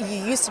 and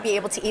you used to be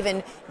able to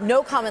even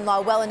know common law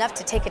well enough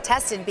to take a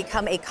test and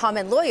become a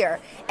common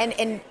lawyer.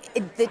 And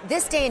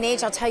this day and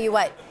age, I'll tell you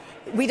what,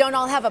 we don't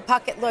all have a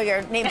pocket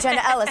lawyer named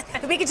Jenna Ellis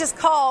that we could just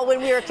call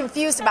when we were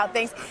confused about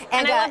things.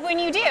 And I love when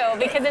you do,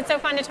 because it's so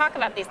fun to talk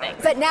about these things.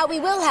 But now we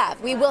will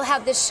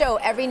have this show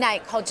every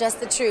night called Just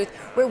the Truth,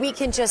 where we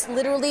can just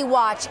literally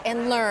watch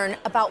and learn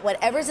about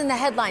whatever's in the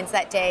headlines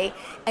that day,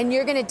 and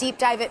you're going to deep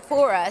dive it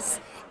for us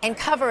and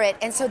cover it,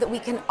 and so that we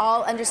can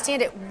all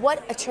understand it.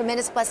 What a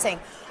tremendous blessing.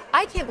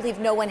 I can't believe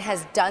no one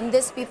has done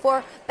this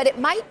before, but it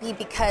might be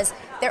because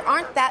there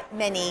aren't that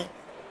many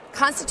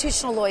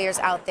constitutional lawyers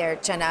out there,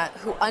 Jenna,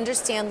 who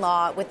understand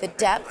law with the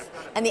depth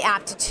and the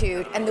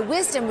aptitude and the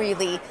wisdom,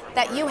 really,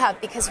 that you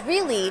have, because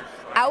really,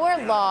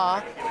 our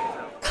law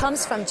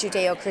comes from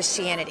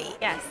Judeo-Christianity.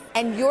 Yes.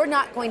 And you're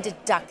not going to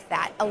duck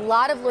that. A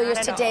lot of lawyers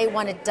today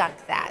want to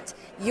duck that.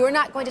 You're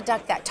not going to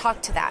duck that.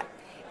 Talk to that.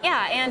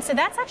 Yeah, and so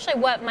that's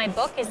actually what my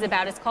book is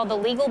about. It's called The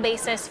Legal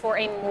Basis for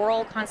a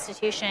Moral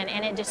Constitution,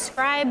 and it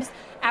describes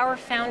our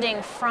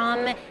founding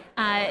from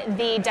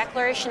the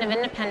Declaration of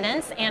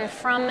Independence and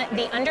from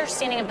the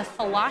understanding of the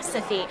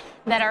philosophy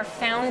that our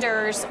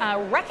founders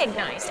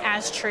recognized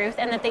as truth,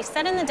 and that they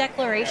said in the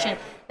Declaration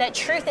that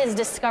truth is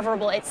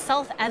discoverable, it's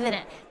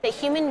self-evident, that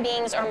human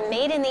beings are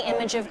made in the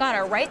image of God.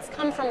 Our rights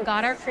come from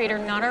God, our Creator,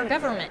 not our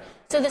government.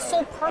 So the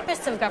sole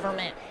purpose of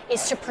government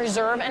is to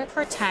preserve and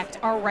protect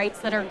our rights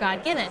that are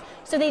God-given.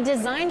 So they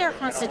designed our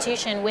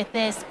Constitution with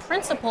this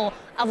principle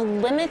of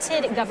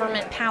limited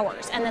government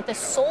powers, and that the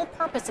sole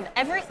purpose of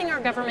everything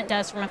our government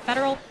does from a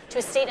federal to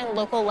a state and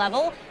local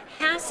level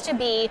has to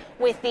be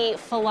with the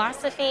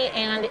philosophy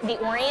and the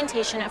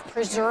orientation of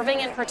preserving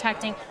and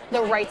protecting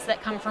the rights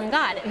that come from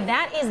God.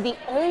 That is the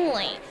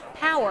only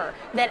power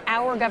that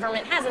our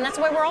government has, and that's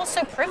why we're all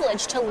so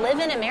privileged to live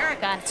in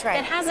America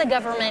that has a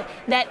government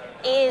that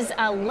is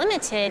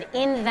limited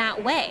in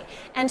that way.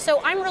 And so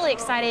I'm really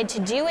excited to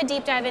do a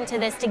deep dive into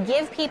this, to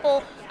give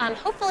people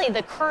hopefully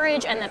the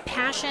courage and the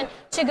passion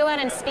to go out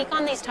and speak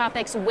on these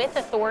topics with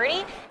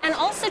authority, and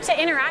also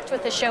to interact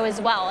with the show as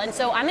well. And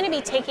so I'm going to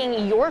be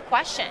taking your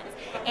questions,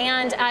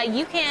 and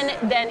you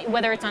can then,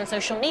 whether it's on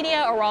social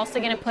media, or we're also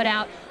going to put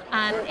out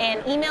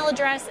an email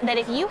address that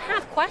if you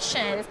have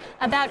questions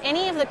about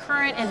any of the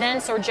current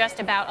events or just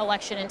about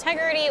election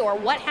integrity or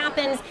what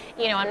happens,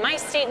 on my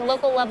state and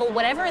local level,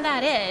 whatever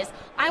that is,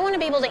 I want to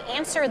be able to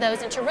answer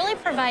those and to really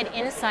provide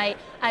insight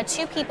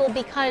to people,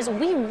 because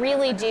we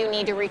really do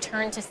need to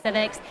return to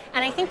civics.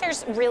 And I think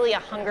there's really a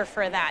hunger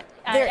for that,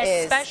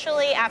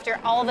 especially after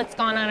all that's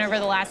gone on over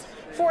the last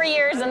 4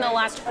 years and the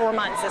last 4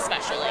 months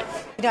especially.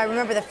 I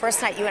remember the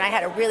first night you and I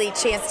had a really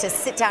chance to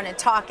sit down and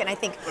talk, and I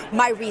think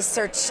my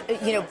research,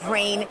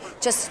 brain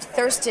just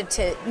thirsted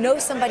to know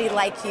somebody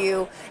like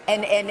you,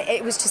 and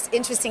it was just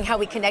interesting how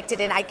we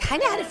connected, and I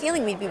kind of had a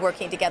feeling we'd be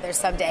working together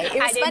someday.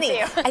 It was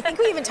funny. I think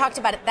we even talked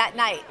about it that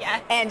night. Yeah.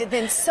 And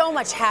then so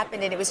much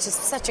happened, and it was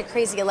just such a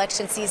crazy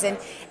election season,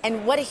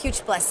 and what a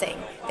huge blessing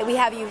that we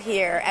have you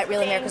here at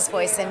Real America's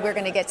Voice, and we're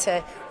going to get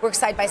to work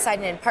side by side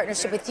in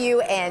partnership with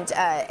you and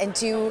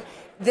do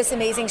this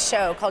amazing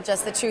show called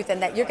Just the Truth, and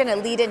that you're going to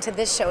lead into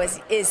this show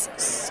is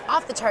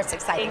off the charts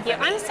exciting. Thank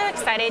you. I'm so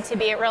excited to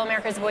be at Real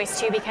America's Voice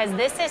too, because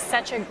this is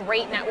such a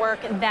great network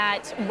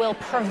that will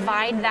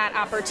provide that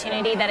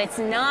opportunity, that it's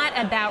not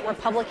about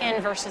Republican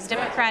versus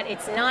Democrat,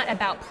 it's not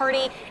about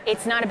party,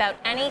 it's not about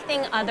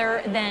anything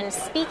other than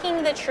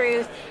speaking the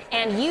truth,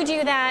 and you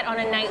do that on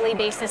a nightly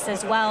basis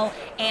as well.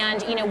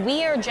 And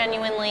we are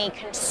genuinely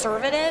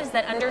conservatives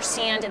that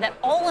understand that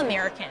all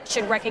Americans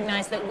should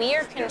recognize that we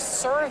are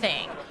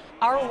conserving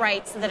our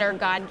rights that are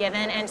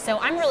God-given. And so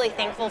I'm really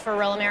thankful for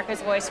Real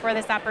America's Voice for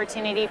this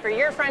opportunity, for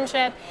your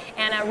friendship,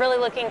 and I'm really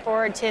looking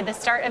forward to the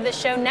start of the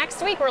show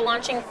next week. We're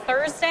launching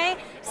Thursday,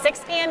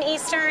 6 p.m.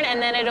 Eastern,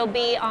 and then it'll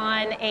be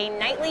on a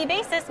nightly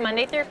basis,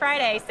 Monday through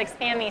Friday, 6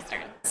 p.m.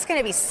 Eastern. It's going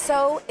to be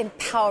so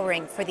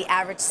empowering for the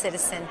average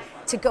citizen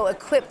to go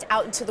equipped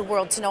out into the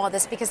world to know all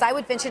this, because I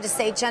would venture to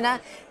say, Jenna,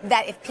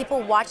 that if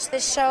people watch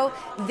this show,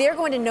 they're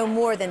going to know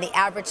more than the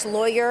average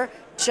lawyer,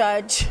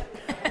 judge.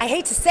 I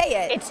hate to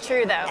say it. It's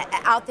true, though.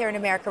 Out there in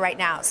America right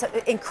now. So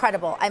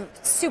incredible. I'm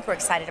super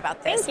excited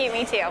about this. Thank you.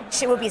 Me too.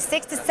 She will be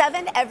 6 to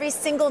 7 every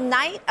single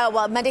night,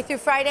 Monday through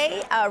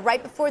Friday,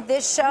 right before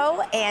this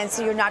show. And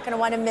so you're not going to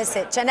want to miss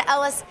it. Jenna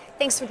Ellis,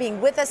 thanks for being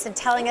with us and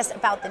telling us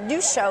about the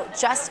new show,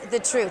 Just the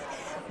Truth.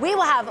 We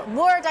will have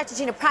more Dr.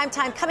 Gina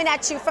Primetime coming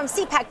at you from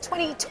CPAC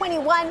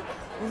 2021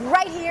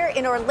 right here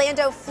in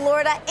Orlando,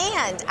 Florida.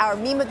 And our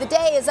meme of the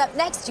day is up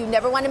next. You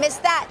never want to miss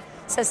that.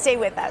 So stay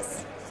with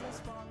us.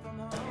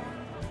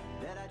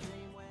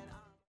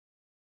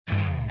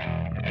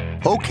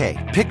 Okay,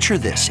 picture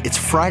this. It's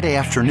Friday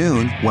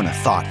afternoon when a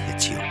thought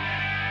hits you.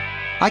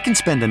 I can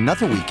spend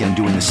another weekend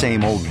doing the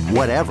same old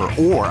whatever,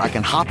 or I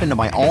can hop into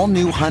my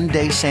all-new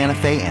Hyundai Santa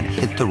Fe and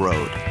hit the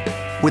road.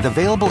 With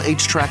available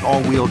H-Track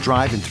all-wheel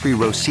drive and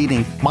 3-row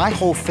seating, my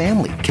whole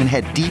family can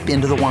head deep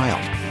into the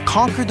wild.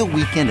 Conquer the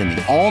weekend in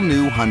the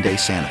all-new Hyundai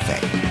Santa Fe.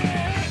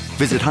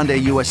 Visit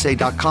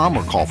HyundaiUSA.com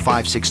or call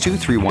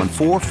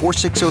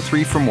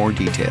 562-314-4603 for more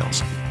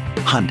details.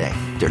 Hyundai,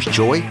 there's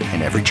joy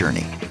in every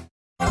journey.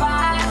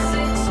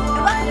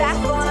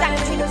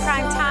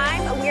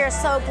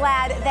 So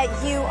glad that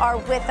you are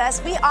with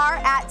us. We are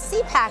at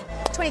CPAC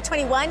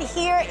 2021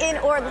 here in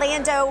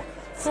Orlando,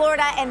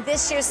 Florida, and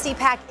this year's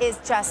CPAC is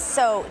just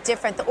so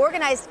different. The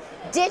organized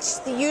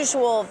ditched the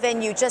usual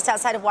venue just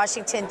outside of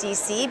Washington,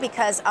 D.C.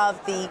 because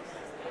of the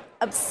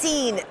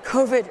obscene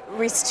COVID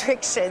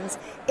restrictions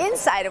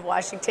inside of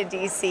Washington,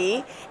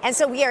 D.C. And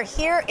so we are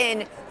here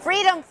in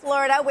Freedom,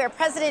 Florida, where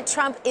President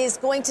Trump is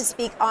going to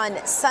speak on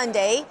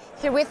Sunday.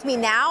 Here with me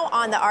now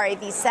on the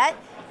RAV set,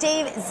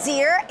 Dave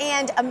Zier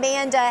and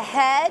Amanda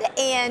Head.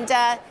 And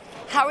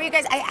how are you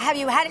guys? Have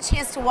you had a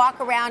chance to walk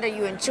around? Are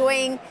you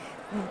enjoying?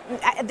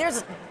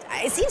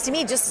 It seems to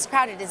me just as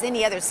crowded as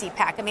any other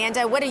CPAC.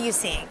 Amanda, what are you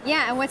seeing?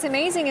 Yeah, and what's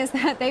amazing is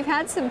that they've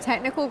had some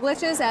technical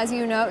glitches, as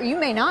you know. You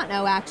may not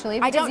know,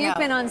 actually, because you've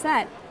been on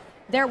set.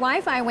 Their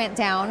Wi-Fi went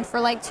down for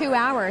like 2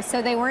 hours,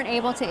 so they weren't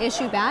able to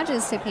issue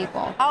badges to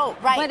people. Oh,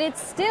 right. But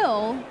it's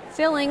still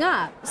filling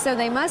up. So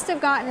they must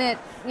have gotten it,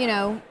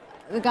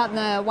 gotten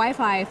the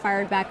Wi-Fi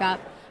fired back up.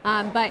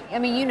 But, I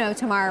mean,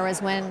 tomorrow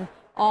is when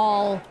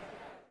all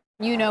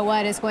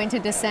what is going to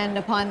descend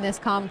upon this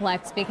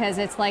complex, because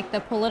it's like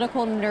the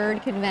political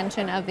nerd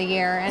convention of the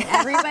year. And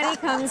everybody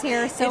comes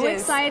here so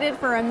excited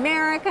for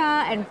America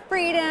and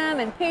freedom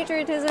and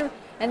patriotism.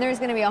 And there's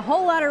going to be a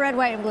whole lot of red,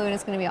 white, and blue, and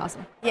it's going to be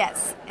awesome.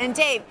 Yes. And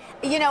Dave,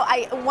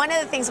 one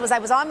of the things was I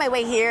was on my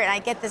way here, and I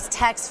get this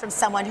text from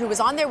someone who was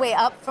on their way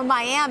up from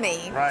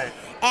Miami. Right.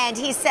 And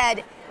he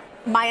said,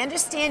 my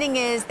understanding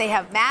is they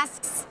have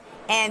masks,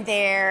 and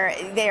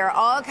there are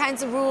all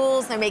kinds of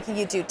rules. They're making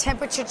you do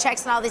temperature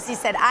checks and all this. He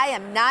said, I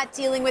am not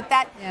dealing with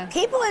that. Yeah.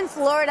 People in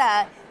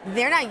Florida,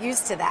 they're not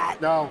used to that.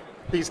 No,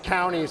 these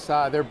counties,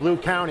 they're blue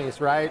counties,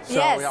 right? So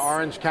yes.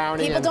 Orange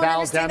County People and don't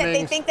Val understand Demings. that.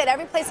 They think that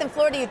every place in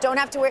Florida you don't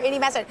have to wear any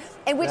mask,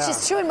 and which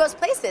is true in most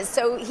places.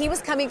 So he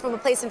was coming from a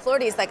place in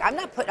Florida. He's like, I'm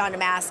not putting on a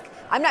mask.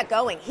 I'm not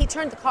going. He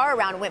turned the car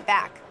around and went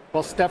back.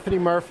 Well, Stephanie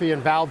Murphy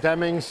and Val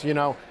Demings,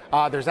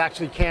 There's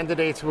actually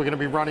candidates who are going to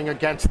be running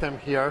against them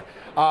here.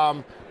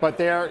 But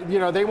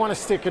they want to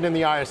stick it in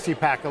the eye of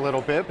CPAC a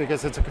little bit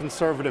because it's a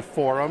conservative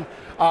forum.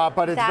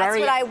 But it's That's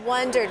what I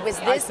wondered. Was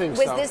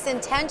this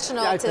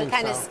intentional to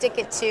kind of stick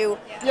it to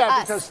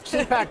us? Because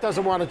CPAC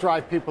doesn't want to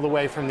drive people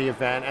away from the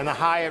event, and the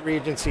Hyatt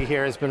Regency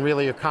here has been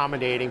really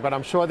accommodating. But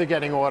I'm sure they're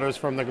getting orders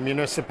from the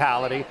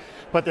municipality.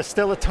 But there's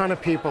still a ton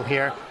of people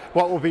here.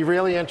 What will be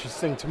really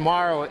interesting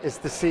tomorrow is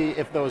to see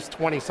if those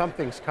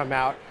 20-somethings come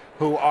out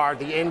who are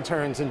the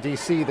interns in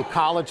D.C., the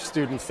college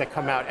students that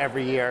come out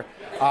every year.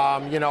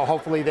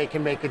 Hopefully they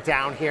can make it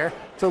down here.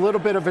 It's a little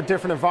bit of a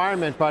different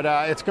environment, but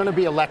it's going to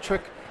be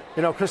electric.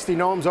 Kristi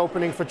Noem's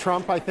opening for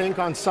Trump, I think,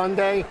 on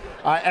Sunday.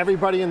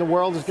 Everybody in the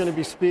world is going to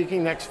be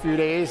speaking next few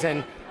days,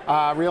 and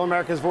Real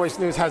America's Voice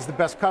News has the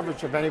best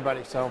coverage of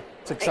anybody, so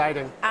it's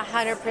exciting.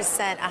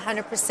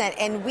 100%.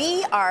 And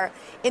we are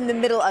in the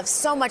middle of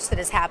so much that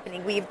is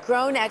happening. We've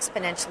grown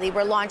exponentially.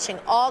 We're launching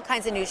all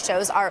kinds of new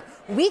shows. Our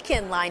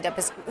weekend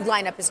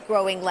lineup is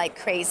growing like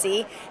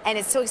crazy, and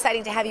it's so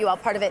exciting to have you all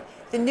part of it.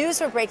 The news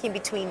we're breaking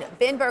between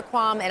Ben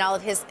Bergquam and all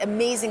of his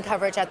amazing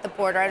coverage at the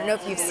border. I don't know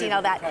if you've seen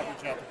all that.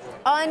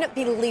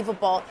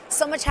 Unbelievable.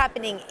 So much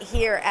happening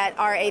here at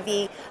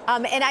RAV.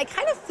 And I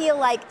kind of feel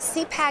like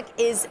CPAC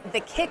is the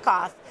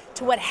kickoff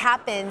to what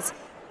happens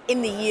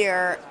in the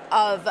year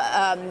of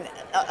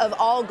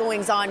all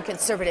goings on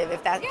conservative,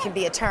 if that can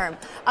be a term.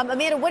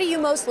 Amanda, what are you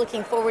most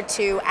looking forward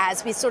to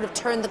as we sort of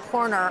turn the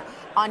corner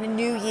on a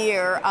new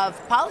year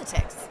of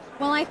politics?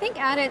 Well, I think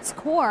at its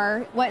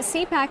core, what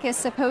CPAC is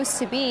supposed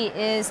to be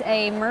is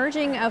a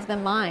merging of the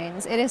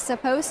minds. It is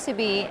supposed to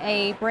be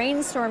a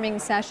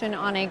brainstorming session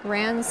on a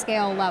grand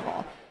scale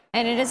level.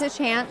 And it is a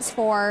chance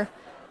for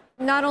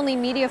not only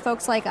media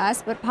folks like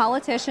us, but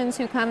politicians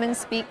who come and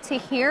speak to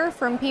hear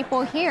from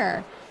people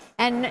here.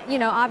 And,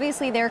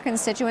 obviously their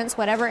constituents,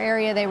 whatever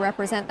area they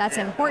represent, that's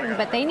important,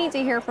 but they need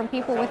to hear from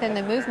people within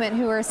the movement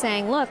who are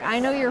saying, look, I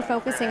know you're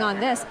focusing on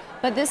this,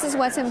 but this is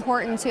what's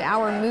important to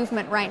our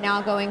movement right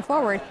now going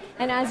forward.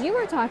 And as you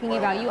were talking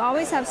about, you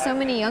always have so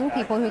many young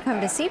people who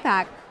come to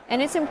CPAC,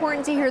 and it's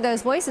important to hear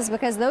those voices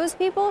because those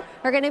people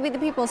are going to be the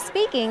people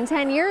speaking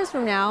 10 years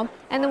from now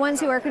and the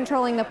ones who are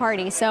controlling the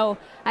party. So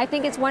I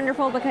think it's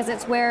wonderful because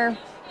it's where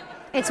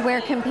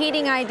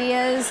competing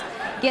ideas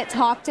get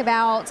talked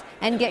about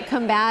and get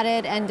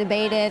combated and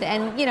debated.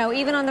 And,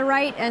 even on the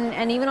right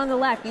and even on the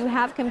left, you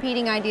have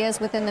competing ideas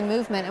within the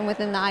movement and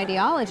within the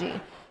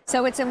ideology.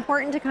 So it's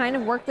important to kind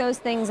of work those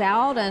things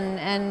out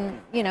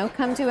and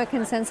come to a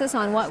consensus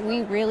on what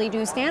we really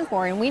do stand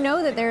for. And we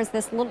know that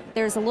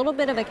there's a little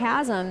bit of a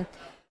chasm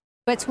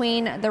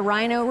between the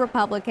Rhino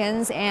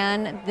Republicans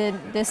and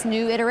this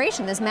new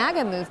iteration, this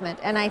MAGA movement.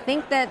 And I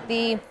think that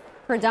the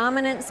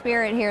predominant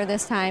spirit here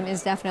this time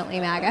is definitely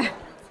MAGA.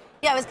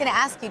 Yeah, I was going to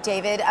ask you,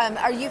 David,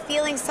 are you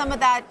feeling some of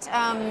that?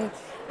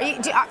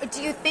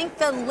 Do you think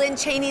the Lynn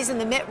Cheneys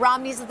and the Mitt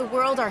Romneys of the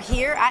world are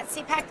here at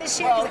CPAC this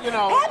year? Well,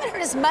 I haven't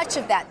heard as much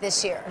of that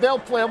this year. They'll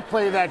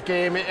play that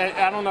game.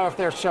 I don't know if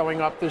they're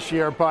showing up this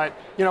year, but,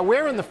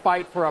 we're in the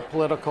fight for our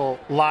political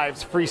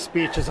lives. Free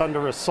speech is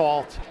under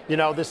assault.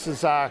 This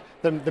is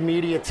the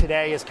media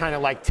today is kind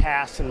of like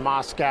TASS in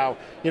Moscow.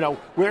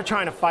 We're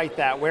trying to fight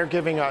that. We're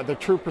giving the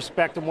true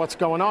perspective of what's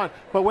going on,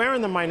 but we're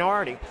in the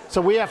minority, so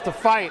we have to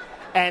fight.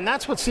 And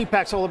that's what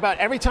CPAC's all about.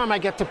 Every time I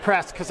get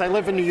depressed, because I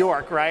live in New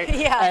York, right?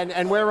 Yeah.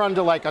 And we're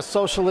under like a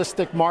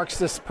socialistic,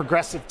 Marxist,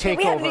 progressive takeover.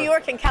 We have New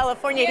York and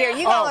California here.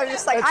 You all are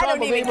just like, I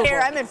don't even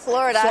care. I'm in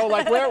Florida. So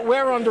like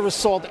we're under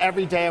assault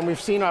every day, and we've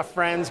seen our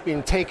friends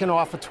being taken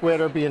off of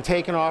Twitter, being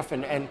taken off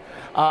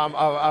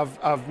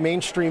of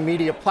mainstream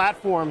media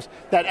platforms.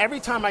 That every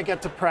time I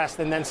get depressed,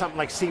 and then something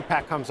like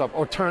CPAC comes up,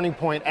 or Turning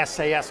Point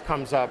SAS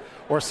comes up,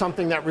 or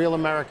something that Real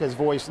America's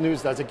Voice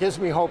News does, it gives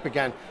me hope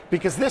again,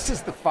 because this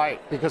is the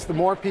fight. Because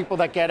the more people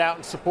that get out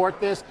and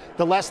support this,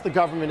 the less the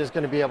government is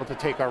going to be able to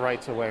take our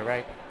rights away,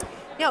 right?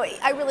 No,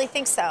 I really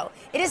think so.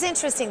 It is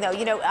interesting, though.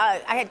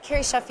 I had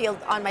Carrie Sheffield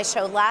on my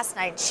show last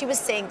night. She was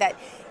saying that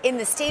in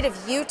the state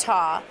of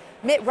Utah,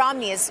 Mitt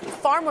Romney is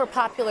far more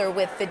popular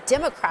with the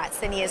Democrats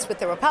than he is with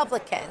the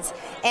Republicans,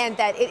 and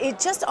that it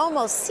just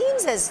almost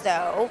seems as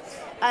though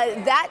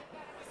that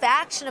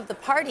faction of the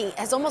party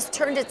has almost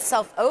turned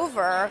itself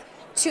over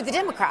to the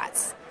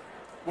Democrats.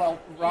 Well,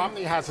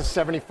 Romney has a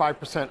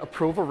 75%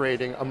 approval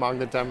rating among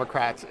the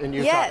Democrats in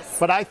Utah. Yes.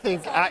 But I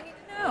think, I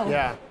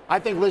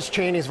think Liz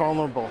Cheney's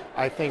vulnerable.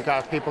 I think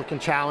people can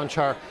challenge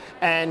her.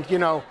 And,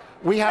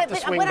 we have to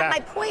swing back.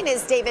 My point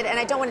is, David, and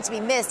I don't want it to be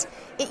missed,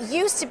 it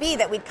used to be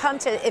that we'd come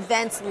to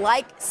events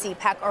like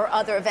CPAC or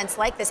other events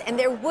like this, and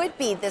there would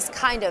be this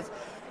kind of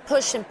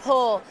push and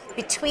pull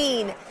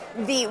between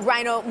the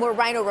more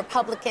Rhino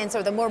Republicans,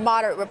 or the more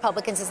moderate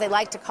Republicans, as they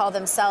like to call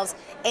themselves,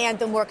 and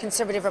the more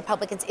conservative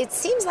Republicans. It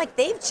seems like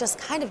they've just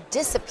kind of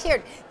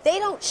disappeared. They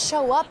don't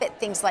show up at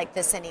things like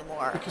this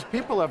anymore. Because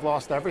people have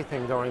lost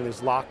everything during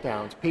these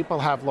lockdowns. People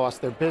have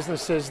lost their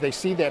businesses. They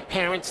see their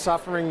parents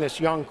suffering,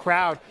 this young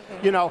crowd.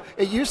 Mm-hmm.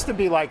 It used to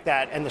be like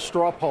that, and the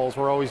straw polls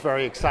were always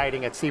very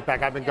exciting at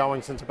CPAC. I've been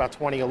going since about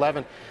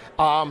 2011.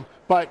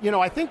 But,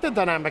 I think the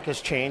dynamic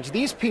has changed.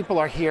 These people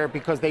are here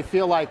because they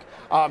feel like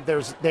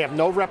they have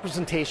no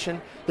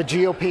representation. The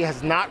GOP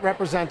has not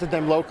represented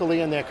them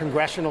locally in their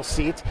congressional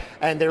seats,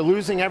 and they're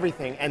losing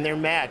everything, and they're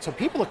mad. So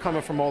people are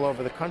coming from all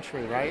over the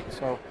country, right?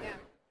 So.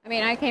 I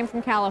mean, I came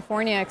from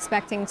California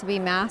expecting to be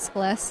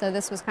maskless, so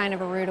this was kind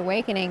of a rude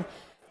awakening.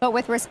 But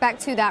with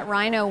respect to that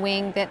Rhino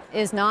wing that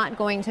is not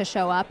going to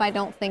show up, I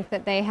don't think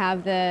that they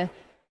have the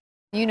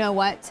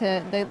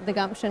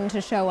gumption to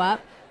show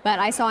up. But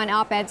I saw an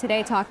op-ed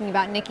today talking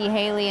about Nikki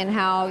Haley and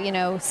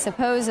how,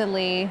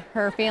 supposedly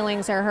her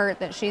feelings are hurt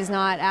that she's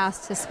not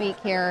asked to speak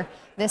here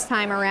this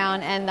time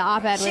around. And the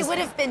op-ed She would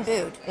have been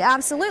booed.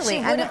 Absolutely.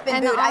 She would have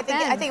been booed. I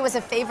think it was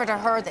a favor to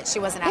her that she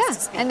wasn't asked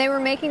to speak. And they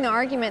were making the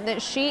argument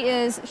that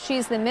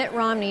she's the Mitt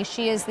Romney.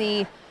 She is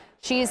the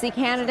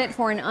candidate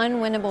for an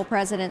unwinnable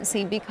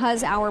presidency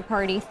because our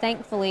party,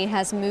 thankfully,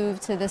 has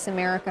moved to this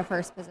America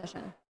First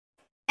position.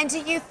 And do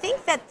you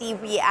think that the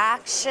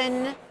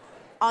reaction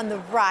on the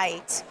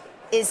right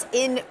is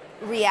in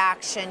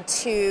reaction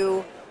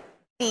to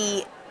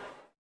the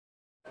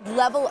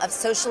level of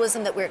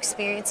socialism that we're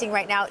experiencing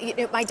right now?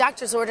 My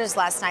doctor's orders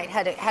last night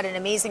had an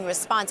amazing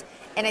response.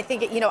 And I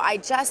think, I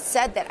just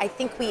said that I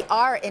think we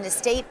are in a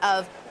state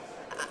of,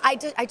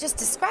 I just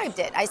described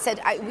it. I said,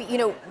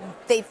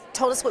 they've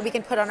told us what we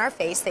can put on our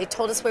face. They've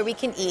told us where we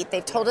can eat.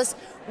 They've told us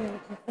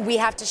we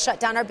have to shut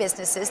down our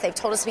businesses. They've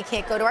told us we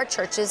can't go to our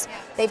churches.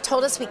 They've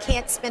told us we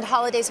can't spend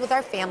holidays with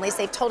our families.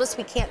 They've told us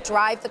we can't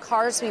drive the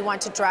cars we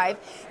want to drive.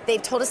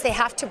 They've told us they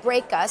have to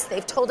break us.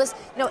 They've told us,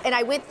 and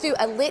I went through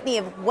a litany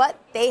of what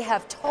they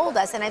have told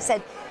us. And I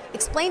said,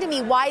 explain to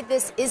me why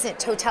this isn't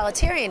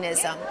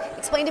totalitarianism.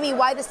 Explain to me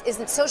why this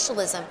isn't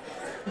socialism.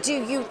 Do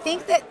you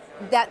think that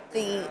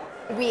the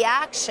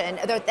reaction,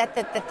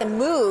 that the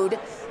mood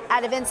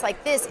at events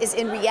like this is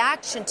in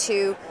reaction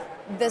to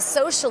the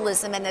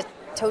socialism and the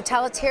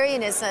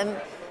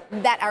totalitarianism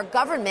that our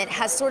government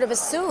has sort of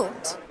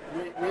assumed?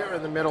 We are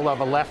in the middle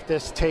of a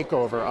leftist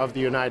takeover of the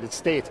United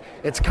States.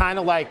 It's kind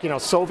of like,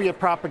 Soviet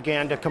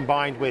propaganda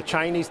combined with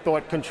Chinese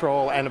thought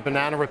control and a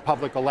banana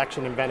republic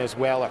election in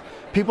Venezuela.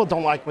 People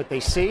don't like what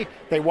they see.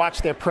 They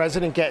watch their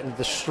president getting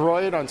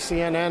destroyed on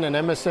CNN and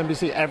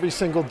MSNBC every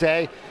single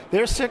day.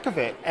 They're sick of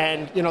it.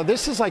 And,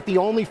 this is like the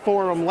only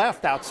forum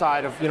left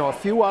outside of, a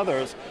few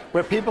others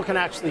where people can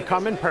actually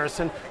come in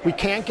person. We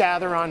can't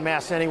gather en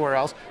masse anywhere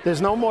else.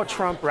 There's no more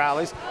Trump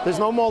rallies. There's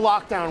no more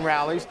lockdown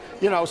rallies,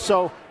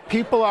 so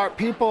People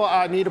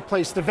need a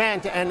place to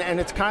vent, and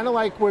it's kind of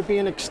like we're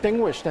being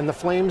extinguished and the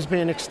flames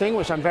being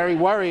extinguished. I'm very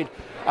worried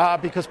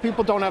because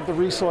people don't have the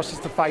resources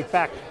to fight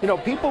back.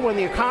 People, when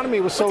the economy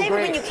was so David,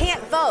 great. When you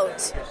can't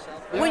vote,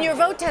 when your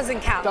vote doesn't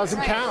count.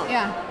 Doesn't count.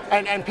 Yeah.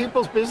 And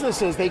people's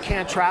businesses, they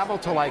can't travel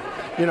to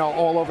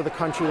all over the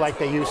country like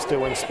they used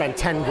to and spend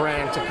 10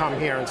 grand to come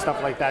here and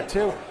stuff like that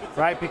too,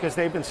 right? Because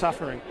they've been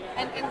suffering.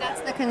 And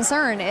that's the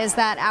concern, is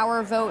that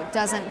our vote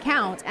doesn't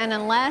count. And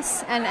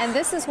unless, and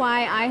this is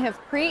why I have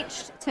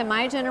preached to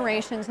my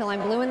generation till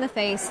I'm blue in the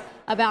face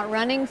about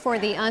running for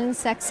the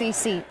unsexy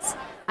seats.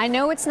 I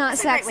know it's not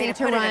sexy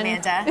to run.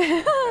 Amanda.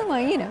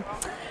 Well,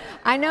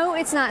 I know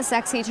it's not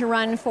sexy to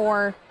run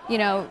for,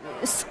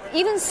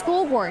 even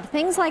school board,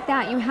 things like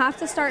that. You have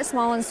to start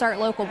small and start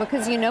local,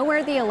 because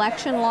where the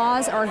election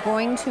laws are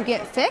going to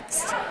get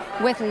fixed?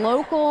 With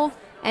local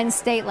and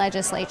state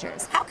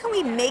legislatures. How can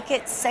we make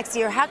it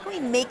sexier? How can we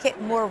make it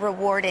more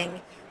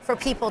rewarding for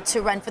people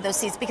to run for those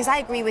seats? Because I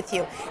agree with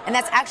you. And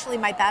that's actually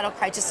my battle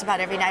cry just about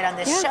every night on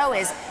this show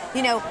is,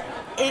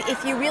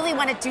 if you really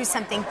want to do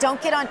something,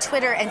 don't get on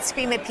Twitter and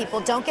scream at people.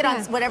 Don't get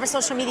on whatever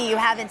social media you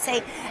have and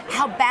say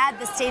how bad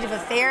the state of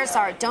affairs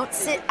are. Don't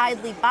sit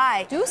idly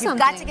by. Do something. You've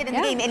got to get in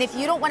the game. And if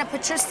you don't want to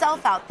put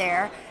yourself out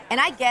there, and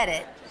I get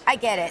it.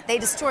 They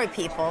destroy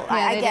people. Yeah,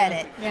 I get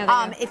it.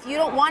 Yeah, if you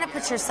don't want to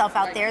put yourself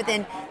out there,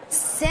 then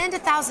send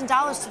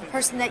 $1,000 to the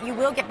person that you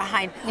will get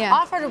behind. Yeah.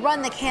 Offer to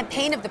run the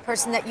campaign of the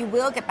person that you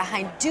will get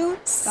behind. Do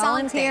something.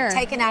 Volunteer.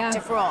 Take an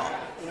active role.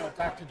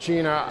 Dr.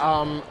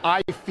 Gina,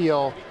 I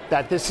feel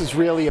that this is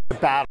really a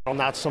battle,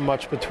 not so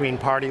much between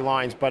party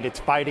lines, but it's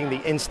fighting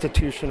the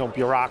institutional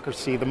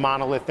bureaucracy, the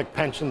monolithic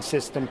pension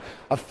system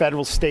of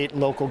federal, state,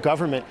 and local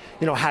government.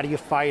 How do you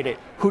fight it?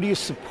 Who do you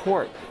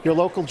support? Your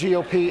local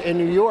GOP in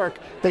New York,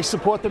 they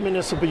support the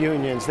municipal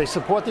unions. They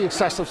support the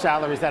excessive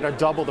salaries that are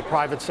double the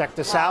private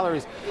sector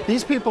salaries.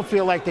 These people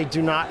feel like they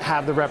do not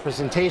have the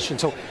representation.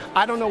 So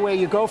I don't know where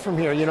you go from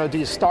here. Do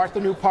you start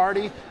the new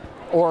party?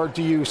 Or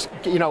do you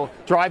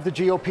drive the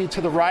GOP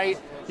to the right?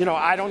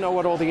 I don't know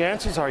what all the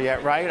answers are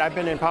yet, right? I've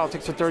been in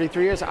politics for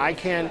 33 years. I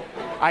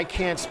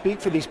can't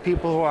speak for these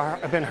people who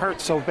have been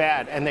hurt so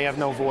bad and they have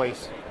no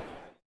voice.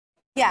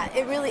 Yeah,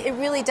 it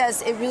really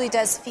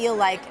does feel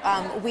like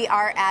we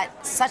are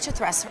at such a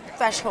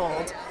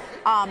threshold.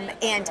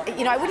 And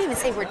I wouldn't even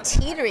say we're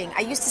teetering.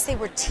 I used to say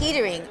we're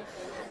teetering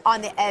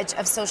on the edge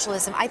of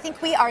socialism. I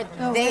think we are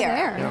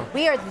there. Yeah.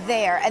 We are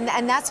there.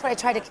 And that's what I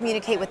try to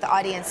communicate with the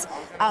audience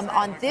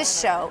on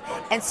this show.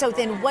 And so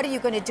then what are you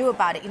going to do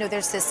about it? You know,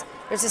 there's this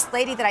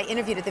lady that I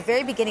interviewed at the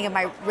very beginning of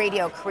my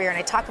radio career, and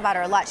I talk about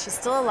her a lot. She's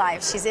still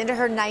alive. She's into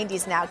her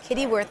 90s now,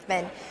 Kitty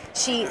Werthmann.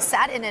 She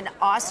sat in an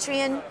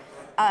Austrian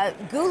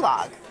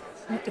gulag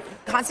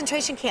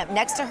concentration camp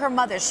next to her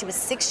mother. She was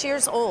 6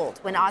 years old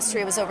when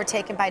Austria was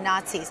overtaken by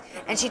Nazis.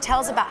 And she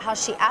tells about how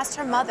she asked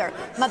her mother,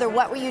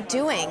 what were you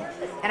doing?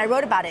 And I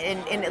wrote about it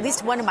in at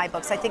least one of my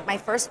books. I think my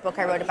first book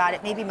I wrote about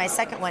it, maybe my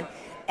second one.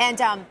 And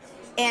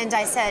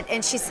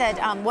she said,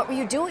 what were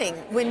you doing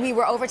when we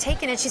were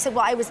overtaken? And she said,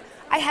 well,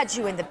 I had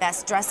you in the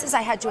best dresses.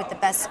 I had you at the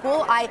best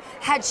school. I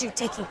had you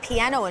taking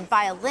piano and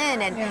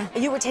violin,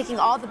 and you were taking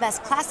all the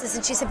best classes.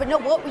 And she said, but no,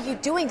 what were you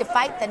doing to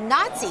fight the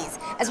Nazis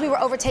as we were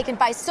overtaken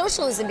by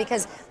socialism?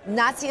 Because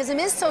Nazism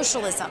is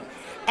socialism.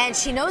 And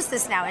she knows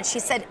this now. And she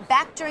said,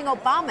 back during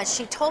Obama,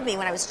 she told me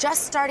when I was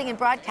just starting in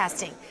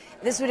broadcasting,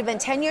 this would have been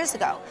 10 years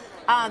ago,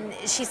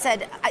 she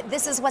said,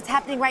 this is what's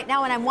happening right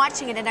now, and I'm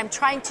watching it, and I'm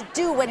trying to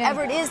do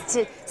whatever it is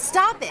to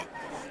stop it.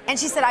 And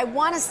she said, I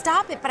want to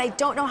stop it, but I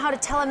don't know how to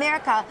tell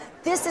America.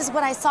 This is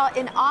what I saw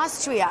in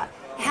Austria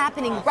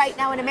happening right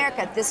now in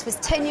America. This was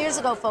 10 years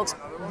ago, folks.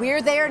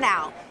 We're there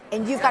now,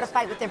 and you've got to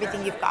fight with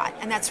everything you've got.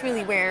 And that's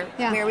really where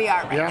we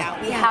are right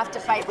now. We have to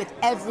fight with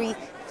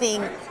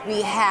everything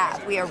we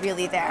have. We are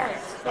really there.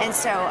 And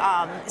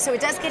so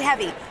it does get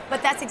heavy,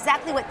 but that's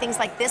exactly what things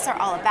like this are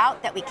all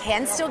about, that we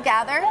can still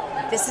gather.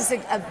 This is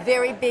a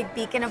very big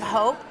beacon of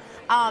hope,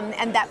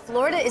 and that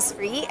Florida is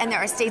free, and there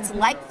are states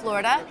like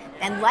Florida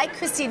and like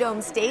Christy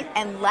Dome State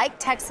and like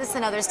Texas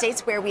and other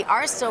states where we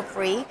are still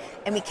free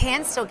and we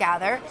can still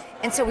gather,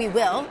 and so we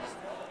will.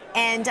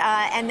 And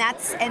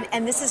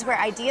this is where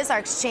ideas are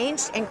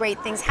exchanged and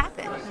great things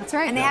happen. That's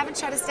right. And they haven't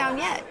shut us down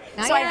yet.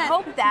 Not so yet. I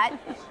hope that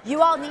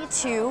you all need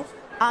to,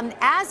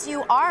 as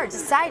you are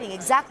deciding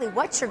exactly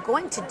what you're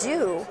going to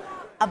do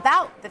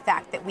about the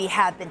fact that we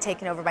have been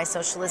taken over by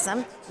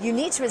socialism, you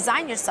need to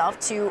resign yourself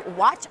to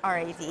watch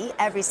RAV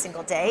every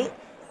single day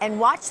and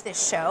watch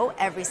this show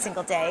every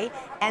single day.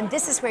 And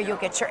this is where you'll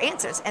get your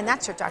answers. And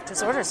that's your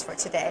doctor's orders for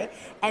today.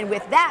 And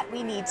with that,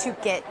 we need to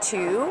get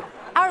to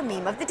our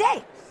meme of the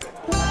day.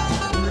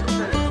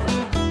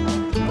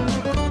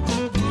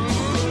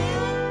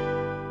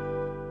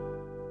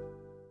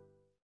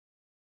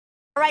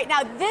 All right,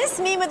 now this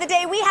meme of the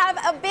day, we have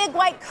a big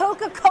white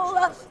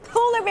Coca-Cola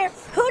polar bear.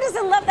 Who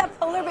doesn't love that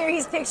polar bear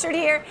he's pictured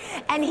here?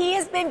 And he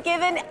has been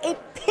given a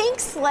pink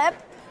slip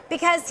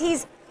because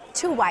he's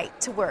too white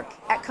to work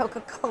at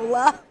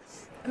Coca-Cola.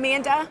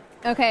 Amanda?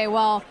 Okay,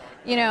 well,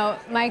 you know,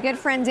 my good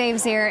friend Dave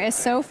Zier is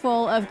so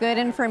full of good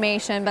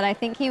information, but I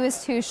think he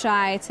was too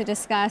shy to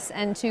discuss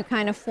and to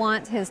kind of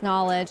flaunt his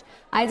knowledge.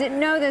 I didn't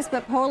know this,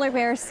 but polar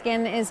bear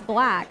skin is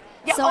black.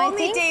 Yeah, so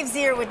only Dave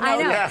Zier would know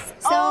this.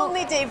 So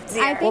only Dave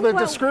Zier. Well, they're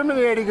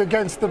discriminating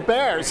against the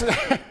bears. And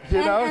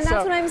that's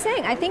what I'm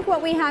saying. I think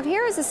what we have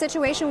here is a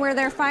situation where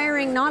they're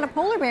firing not a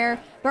polar bear,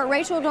 but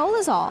Rachel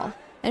Dolezal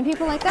and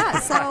people like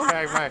that. So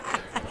right.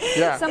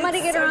 Yeah.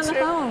 Somebody get her on the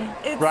phone.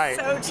 It's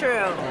so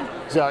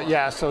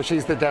true. So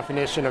she's the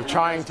definition of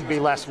trying to be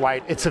less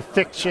white. It's a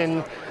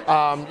fiction.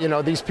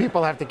 These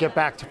people have to get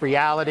back to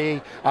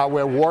reality.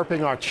 We're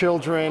warping our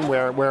children.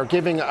 We're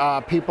giving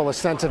people a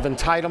sense of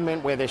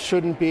entitlement where there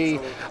shouldn't be,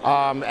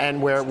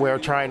 and we're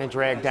trying to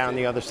drag down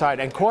the other side.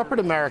 And corporate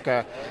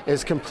America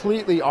is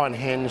completely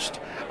unhinged.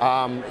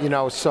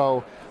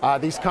 So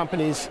these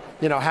companies,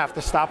 have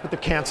to stop with the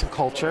cancel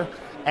culture.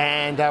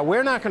 And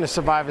we're not going to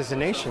survive as a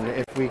nation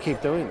if we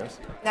keep doing this.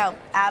 No,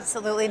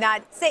 absolutely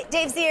not.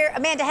 Dave Zier,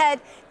 Amanda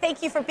Head,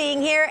 thank you for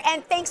being here.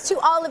 And thanks to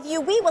all of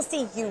you. We will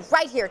see you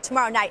right here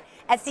tomorrow night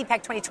at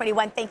CPAC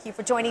 2021. Thank you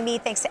for joining me.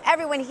 Thanks to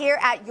everyone here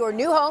at your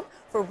new home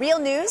for Real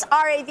News,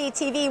 RAV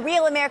TV,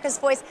 Real America's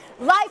Voice,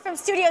 live from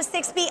Studio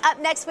 6B. Up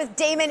next with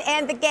Damon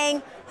and the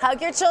gang.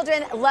 Hug your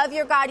children, love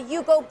your God.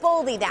 You go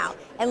boldly now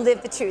and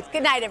live the truth.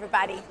 Good night,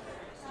 everybody.